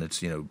them on.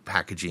 It's,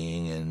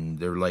 packaging and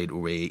they're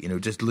lightweight,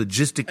 just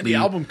logistically. And the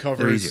album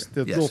cover is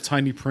the little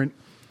tiny print.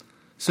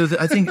 So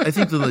I think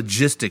the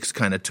logistics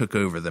kind of took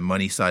over. The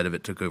money side of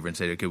it took over and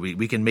said, okay,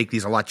 we can make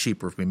these a lot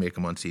cheaper if we make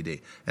them on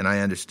CD. And I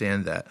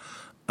understand that.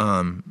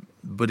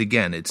 But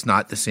again, it's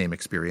not the same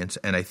experience.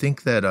 And I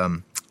think that,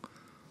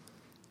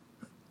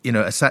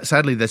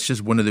 sadly, that's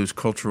just one of those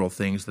cultural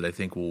things that I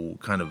think will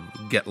kind of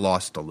get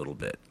lost a little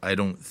bit. I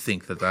don't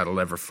think that that'll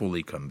ever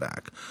fully come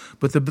back.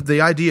 But the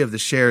idea of the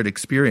shared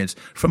experience,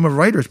 from a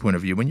writer's point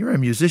of view, when you're a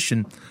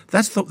musician,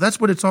 that's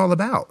what it's all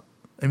about.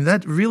 I mean,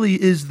 that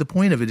really is the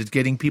point of it, is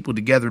getting people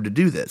together to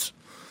do this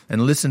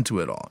and listen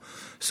to it all.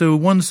 So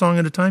one song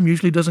at a time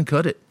usually doesn't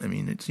cut it. I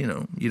mean, it's, you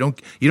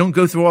don't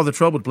go through all the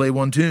trouble to play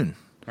one tune.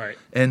 Right.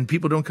 And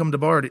people don't come to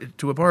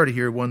a bar to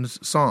hear one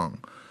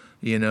song.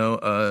 They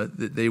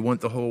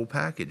want the whole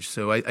package.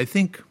 So I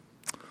think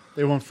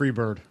they want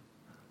Freebird.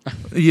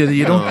 Yeah,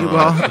 you don't.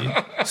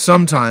 Well,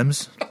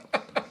 sometimes.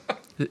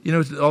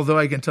 Although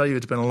I can tell you,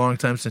 it's been a long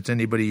time since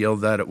anybody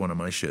yelled that at one of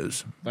my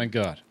shows. Thank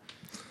God.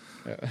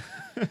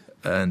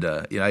 And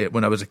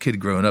when I was a kid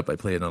growing up, I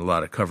played in a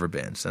lot of cover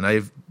bands, and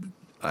I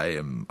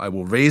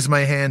will raise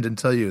my hand and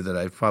tell you that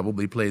I've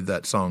probably played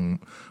that song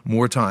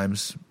more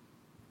times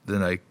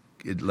than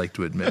I'd like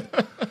to admit.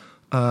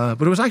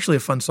 But it was actually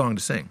a fun song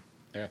to sing.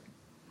 Yeah.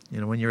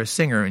 When you're a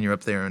singer and you're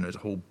up there and there's a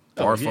whole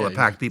bar full of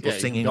packed people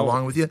singing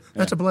along with you,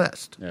 that's a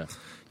blast. Yeah.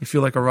 You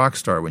feel like a rock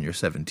star when you're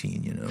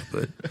 17,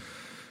 But,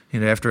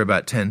 after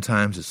about 10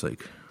 times, it's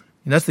like...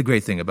 And that's the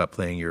great thing about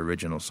playing your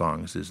original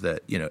songs is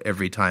that,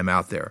 every time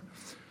out there,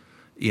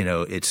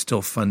 it's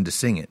still fun to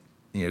sing it,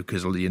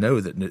 because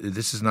that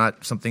this is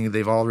not something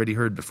they've already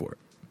heard before,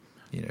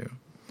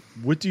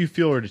 What do you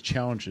feel are the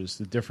challenges,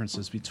 the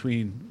differences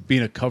between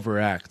being a cover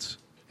act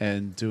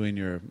and doing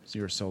your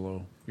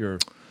solo, your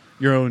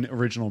own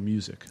original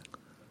music?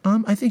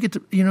 I think it's,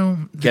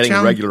 getting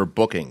regular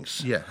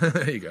bookings. Yeah,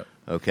 there you go.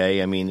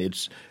 Okay, I mean,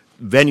 it's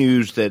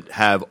venues that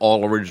have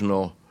all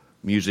original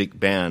music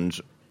bands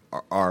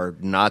are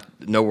not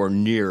nowhere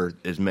near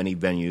as many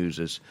venues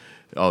as,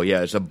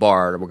 it's a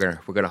bar. We're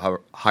gonna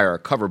hire a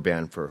cover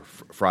band for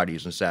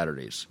Fridays and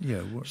Saturdays.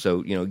 Yeah.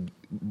 So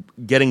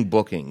getting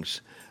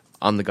bookings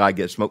on the guy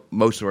gets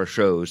most of our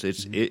shows.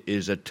 It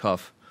is a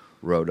tough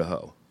row to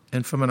hoe.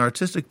 And from an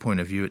artistic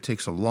point of view, it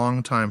takes a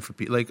long time for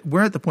people. Like,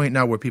 we're at the point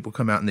now where people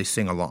come out and they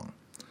sing along.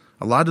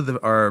 A lot of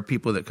our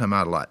people that come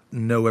out a lot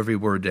know every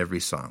word to every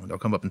song. They'll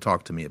come up and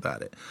talk to me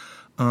about it.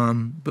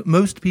 But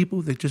most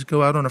people that just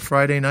go out on a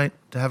Friday night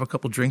to have a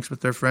couple drinks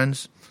with their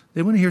friends,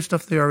 they want to hear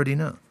stuff they already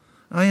know.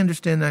 I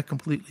understand that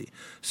completely.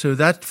 So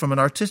that's from an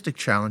artistic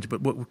challenge.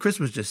 But what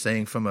Chris was just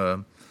saying from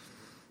a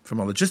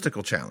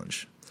logistical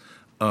challenge,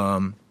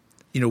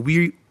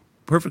 we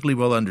perfectly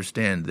well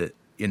understand that,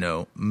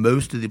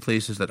 most of the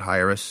places that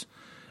hire us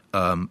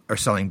are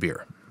selling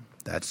beer.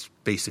 That's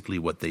basically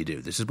what they do.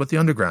 This is what the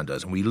Underground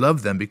does, and we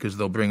love them because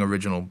they'll bring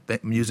original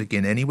music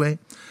in anyway.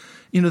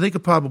 They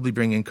could probably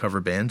bring in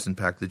cover bands and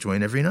pack the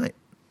joint every night.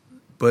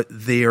 But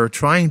they are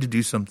trying to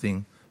do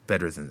something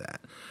better than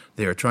that.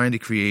 They are trying to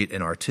create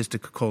an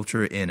artistic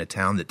culture in a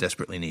town that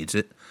desperately needs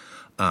it.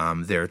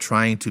 They're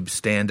trying to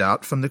stand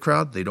out from the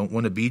crowd. They don't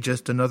want to be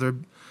just another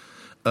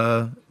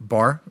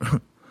bar.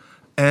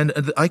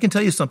 And I can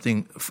tell you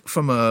something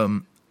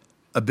from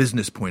a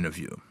business point of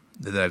view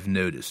that I've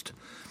noticed.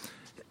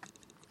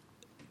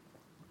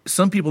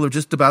 Some people are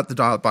just about the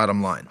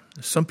bottom line.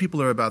 Some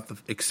people are about the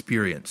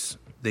experience.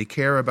 They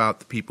care about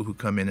the people who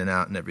come in and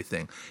out and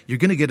everything. You're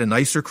going to get a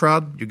nicer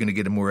crowd. You're going to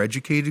get a more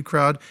educated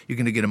crowd. You're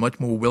going to get a much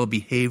more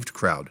well-behaved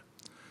crowd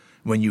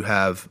when you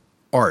have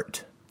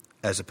art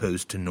as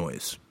opposed to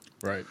noise.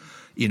 Right.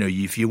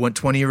 If you want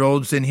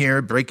 20-year-olds in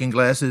here breaking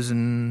glasses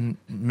and,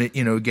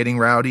 getting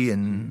rowdy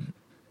and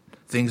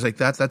things like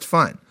that, that's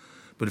fine.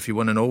 But if you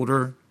want an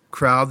older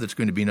crowd that's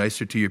going to be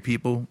nicer to your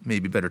people,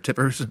 maybe better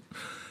tippers,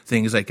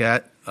 things like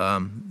that,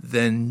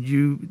 then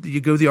you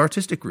go the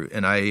artistic route.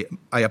 And I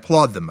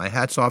applaud them. My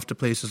hat's off to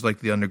places like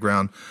the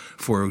Underground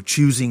for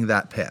choosing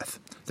that path.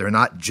 They're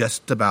not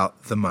just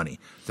about the money.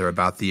 They're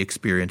about the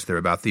experience. They're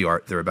about the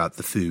art. They're about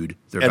the food.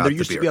 They're about the beer. And there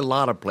used to be a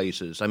lot of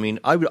places. I mean,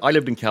 I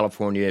lived in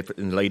California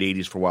in the late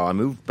 80s for a while. I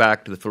moved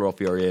back to the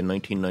Philadelphia area in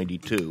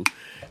 1992.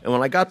 And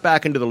when I got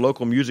back into the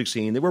local music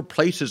scene, there were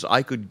places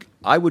I didn't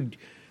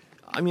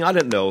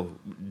know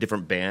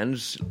different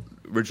bands,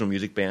 original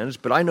music bands,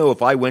 but I know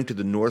if I went to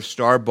the North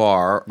Star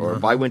Bar or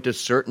if I went to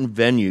certain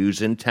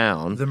venues in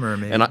town, the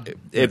Mermaid, and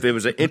if it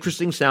was an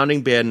interesting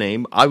sounding band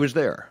name, I was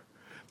there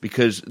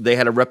because they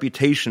had a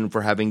reputation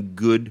for having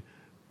good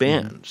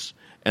bands,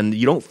 and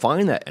you don't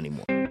find that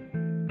anymore.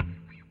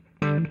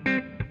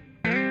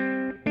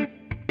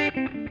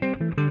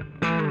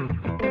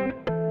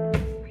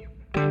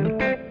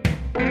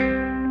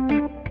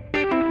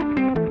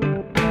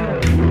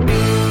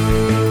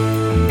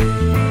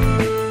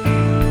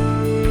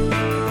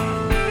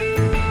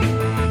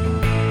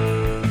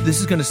 This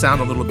is going to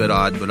sound a little bit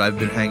odd, but I've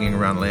been hanging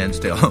around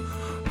Lansdale,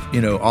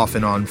 off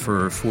and on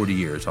for 40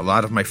 years. A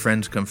lot of my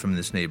friends come from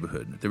this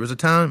neighborhood. There was a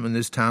time when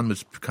this town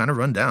was kind of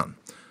run down.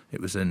 It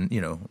was in,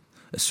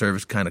 a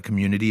service kind of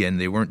community, and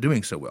they weren't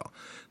doing so well.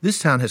 This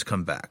town has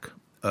come back.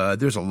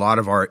 There's a lot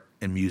of art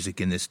and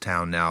music in this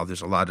town now.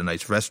 There's a lot of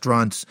nice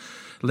restaurants.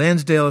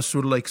 Lansdale is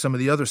sort of like some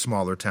of the other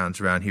smaller towns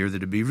around here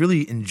that have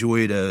really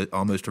enjoyed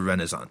almost a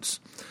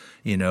renaissance.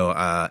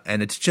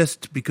 And it's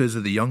just because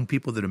of the young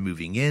people that are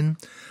moving in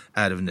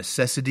out of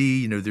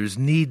necessity. There's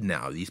need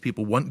now. These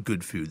people want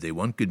good food. They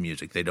want good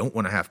music. They don't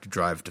want to have to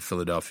drive to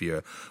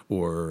Philadelphia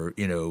or,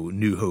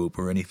 New Hope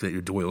or anything,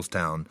 or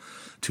Doylestown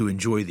to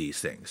enjoy these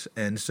things.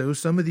 And so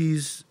some of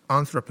these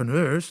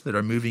entrepreneurs that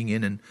are moving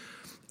in and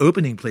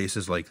opening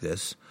places like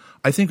this,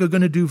 I think are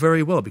going to do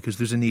very well because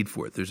there's a need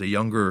for it. There's a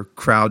younger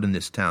crowd in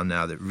this town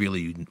now that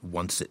really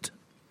wants it.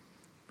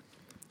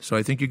 So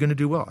I think you're going to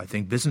do well. I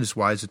think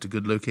business-wise, it's a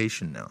good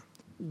location now.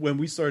 When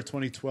we started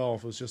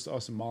 2012, it was just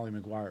us and Molly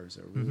McGuire's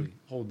that were really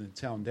holding the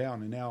town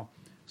down. And now,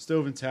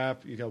 Stove and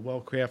Tap, you got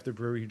Well Crafted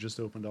Brewery, who just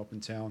opened up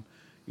in town.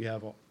 You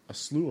have a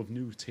slew of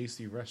new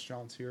tasty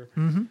restaurants here.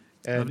 Mm-hmm.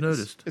 And I've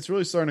noticed. It's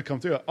really starting to come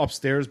through.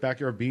 Upstairs,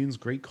 Backyard Beans,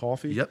 great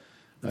coffee. Yep,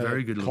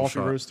 very good little coffee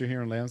shop. roaster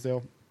here in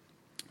Lansdale.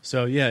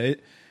 So yeah,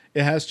 it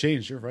has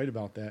changed. You're right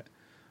about that.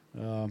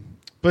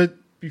 But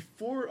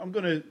before I'm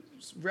going to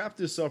wrap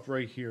this up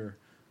right here,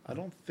 I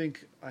don't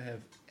think I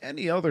have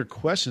any other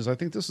questions. I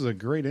think this is a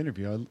great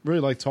interview. I really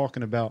like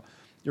talking about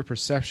your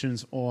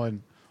perceptions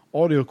on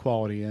audio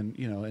quality and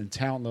and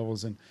talent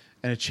levels and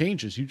it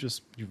changes.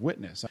 You've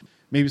witnessed.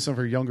 Maybe some of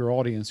our younger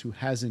audience who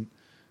hasn't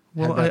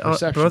had that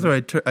perception.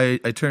 Brother,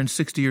 I turned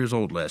 60 years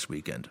old last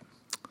weekend.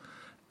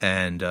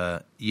 And,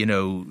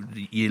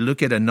 you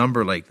look at a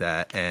number like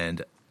that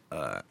and,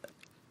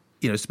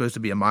 it's supposed to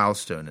be a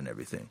milestone and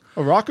everything.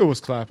 Oh, Rocco was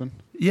clapping.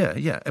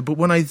 Yeah. But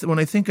when I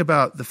think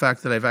about the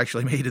fact that I've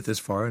actually made it this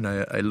far and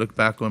I look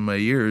back on my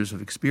years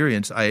of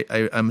experience,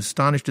 I'm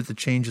astonished at the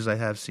changes I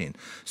have seen.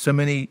 So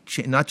many,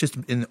 not just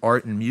in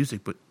art and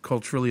music, but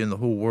culturally in the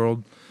whole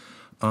world.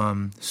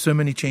 So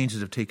many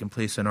changes have taken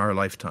place in our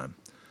lifetime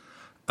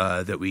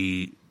that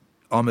we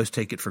almost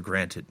take it for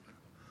granted.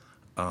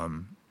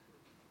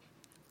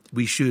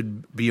 We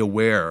should be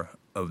aware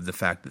of the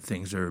fact that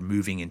things are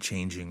moving and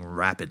changing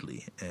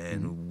rapidly,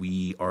 and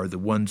we are the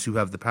ones who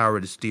have the power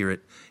to steer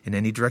it in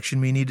any direction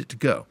we need it to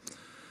go.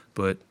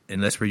 But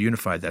unless we're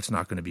unified, that's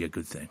not going to be a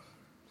good thing.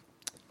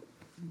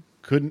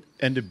 Couldn't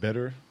end it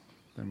better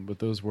than with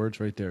those words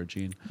right there,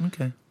 Gene.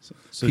 Okay. So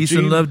Peace Gene,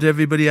 and love to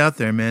everybody out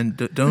there, man.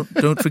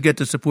 Don't forget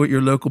to support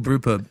your local brew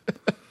pub.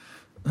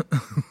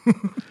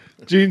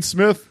 Gene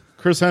Smith,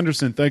 Chris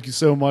Henderson, thank you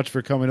so much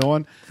for coming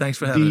on. Thanks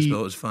for having us, Bill.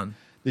 It was fun.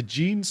 The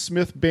Gene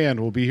Smith Band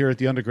will be here at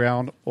the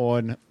Underground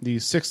on the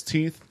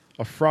 16th,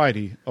 a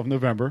Friday of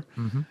November.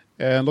 Mm-hmm.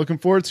 And looking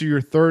forward to your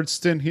third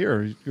stint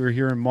here. You were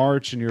here in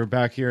March, and you're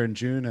back here in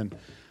June.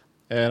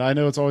 And I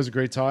know it's always a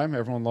great time.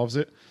 Everyone loves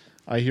it.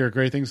 I hear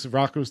great things.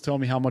 Rocco was telling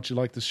me how much you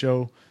liked the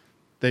show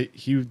that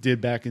he did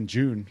back in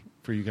June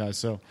for you guys.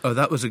 So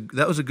that was a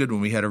good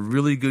one. We had a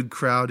really good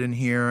crowd in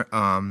here.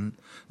 When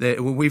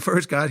we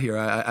first got here,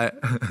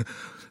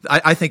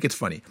 I think it's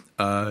funny.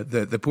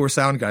 The poor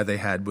sound guy they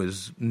had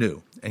was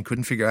new and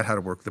couldn't figure out how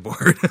to work the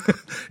board.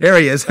 There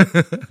he is.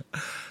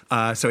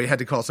 So he had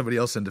to call somebody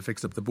else in to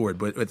fix up the board.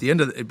 But at the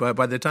end of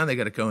by the time they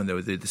got it going,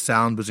 though, the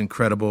sound was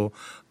incredible.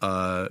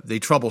 They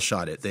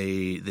troubleshot it.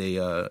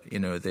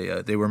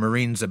 They were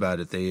Marines about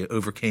it. They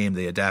overcame.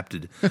 They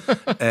adapted,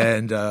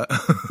 and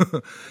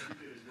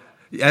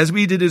as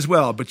we did as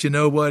well. But you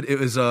know what?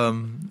 It was.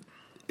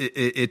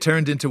 It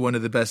turned into one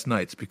of the best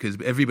nights because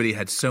everybody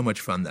had so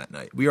much fun that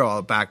night. We were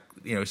all back,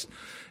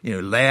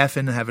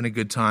 laughing, having a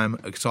good time.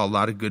 I saw a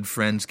lot of good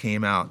friends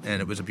came out,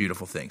 and it was a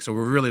beautiful thing. So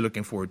we're really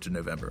looking forward to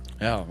November.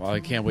 Yeah, well, I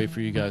can't wait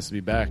for you guys to be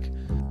back.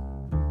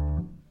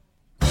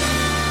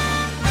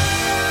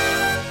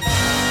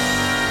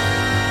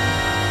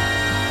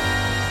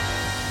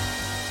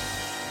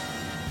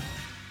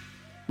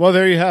 Well,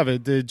 there you have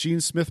it. The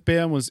Gene Smith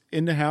Band was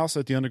in the house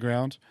at the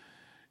Underground.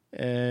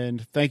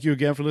 And thank you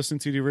again for listening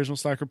to the Original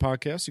Slacker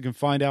Podcast. You can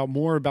find out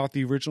more about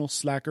the Original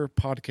Slacker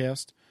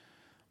Podcast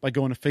by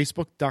going to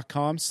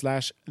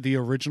facebook.com/The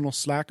Original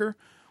Slacker.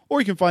 Or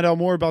you can find out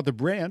more about the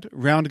brand,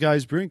 Round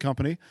Guys Brewing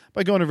Company,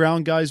 by going to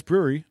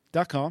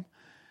roundguysbrewery.com.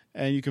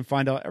 And you can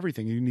find out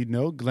everything you need to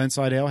know.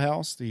 Glenside Ale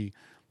House, the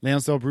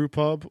Lansdale Brew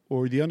Pub,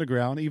 or the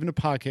Underground, even the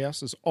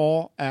podcast is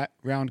all at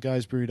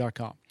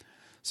roundguysbrewery.com.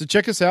 So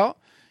check us out.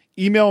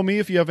 Email me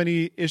if you have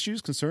any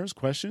issues, concerns,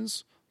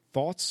 questions,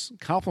 thoughts,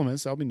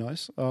 compliments. That would be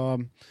nice.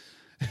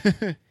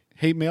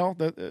 Hate mail,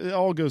 it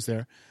all goes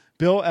there.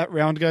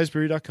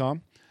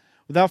 Bill@roundguysbrewery.com.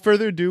 Without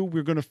further ado,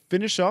 we're going to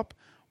finish up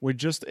with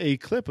just a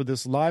clip of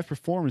this live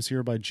performance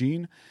here by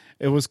Gene.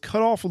 It was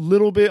cut off a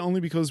little bit only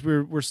because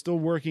we're still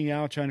working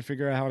out, trying to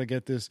figure out how to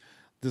get this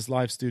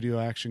live studio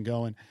action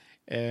going.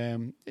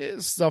 And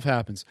stuff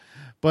happens.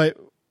 But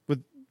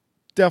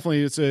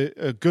definitely it's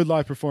a good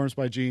live performance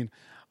by Gene.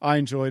 I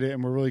enjoyed it,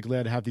 and we're really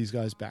glad to have these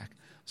guys back.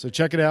 So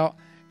check it out.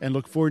 And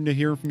look forward to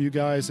hearing from you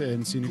guys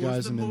and seeing you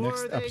guys in the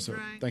next episode.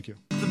 Thank you.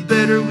 The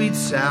better we'd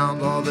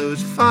sound, all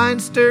those fine,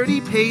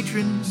 sturdy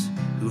patrons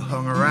who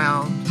hung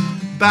around,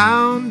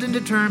 bound and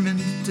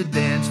determined to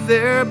dance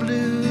their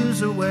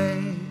blues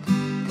away.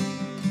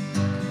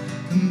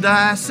 And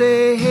I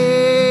say,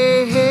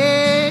 hey,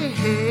 hey,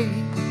 hey,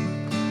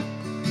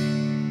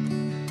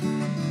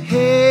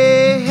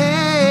 hey,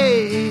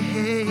 hey,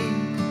 hey,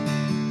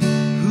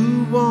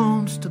 who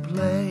wants to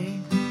play?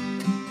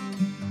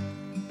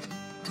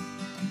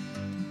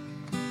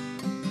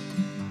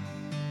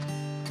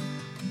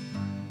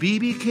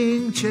 B.B.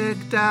 King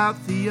checked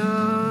out the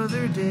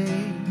other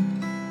day.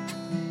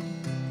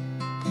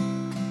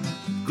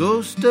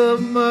 Ghost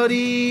of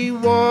Muddy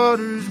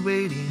Waters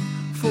waiting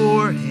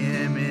for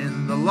him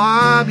in the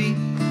lobby.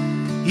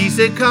 He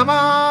said, come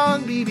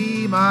on,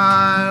 B.B.,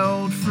 my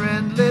old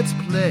friend, let's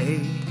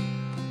play.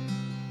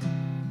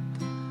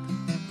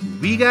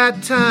 We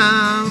got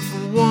time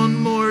for one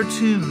more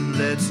tune.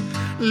 Let's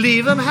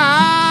leave 'em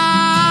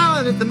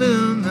howling at the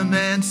moon. The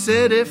man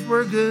said if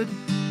we're good,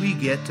 we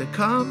get to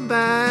come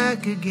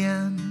back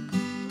again.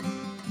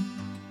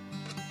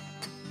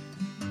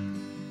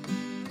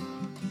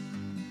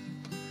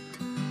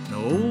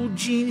 Now old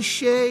Gene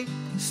Shea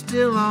is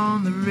still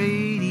on the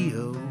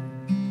radio.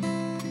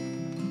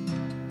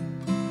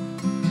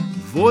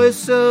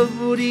 voice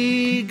of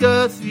Woody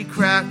Guthrie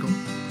crackle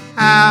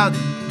out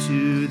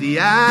into the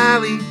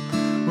alley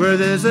where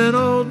there's an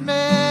old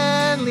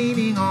man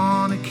leaning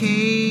on a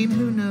cane.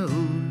 Who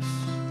knows?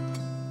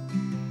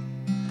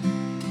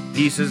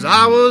 He says,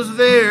 I was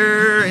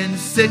there in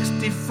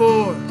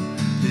 64.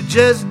 They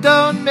just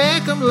don't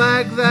make 'em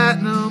like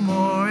that no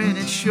more. And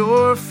it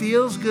sure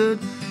feels good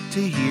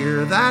to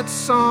hear that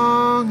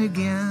song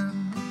again.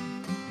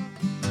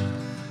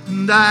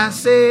 And I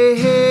say,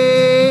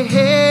 hey,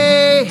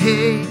 hey,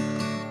 hey.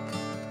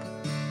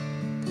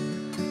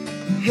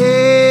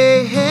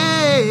 Hey,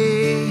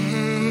 hey,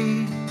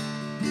 hey.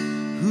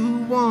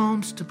 Who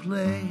wants to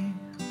play?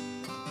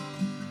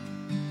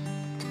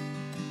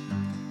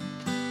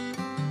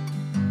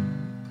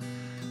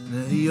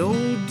 Now the old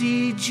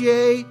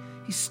DJ,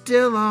 he's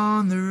still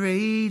on the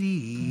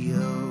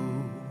radio.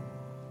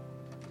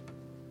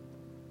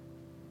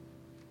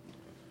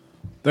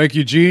 Thank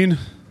you, Gene.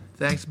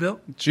 Thanks, Bill.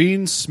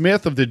 Gene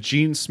Smith of the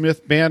Gene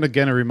Smith Band.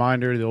 Again, a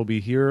reminder, they'll be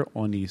here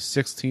on the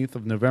 16th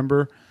of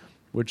November,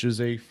 which is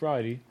a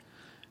Friday.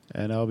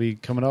 And I'll be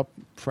coming up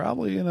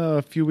probably in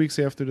a few weeks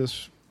after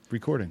this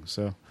recording.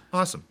 So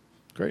Awesome.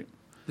 great.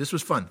 This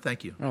was fun.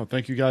 Thank you. Oh,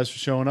 thank you guys for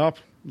showing up.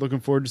 Looking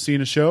forward to seeing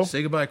the show.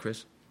 Say goodbye,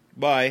 Chris.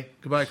 Bye.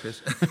 Goodbye,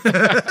 Chris.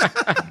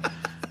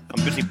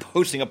 I'm busy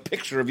posting a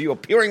picture of you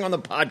appearing on the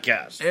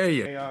podcast. There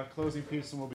you go. A closing piece, and we'll be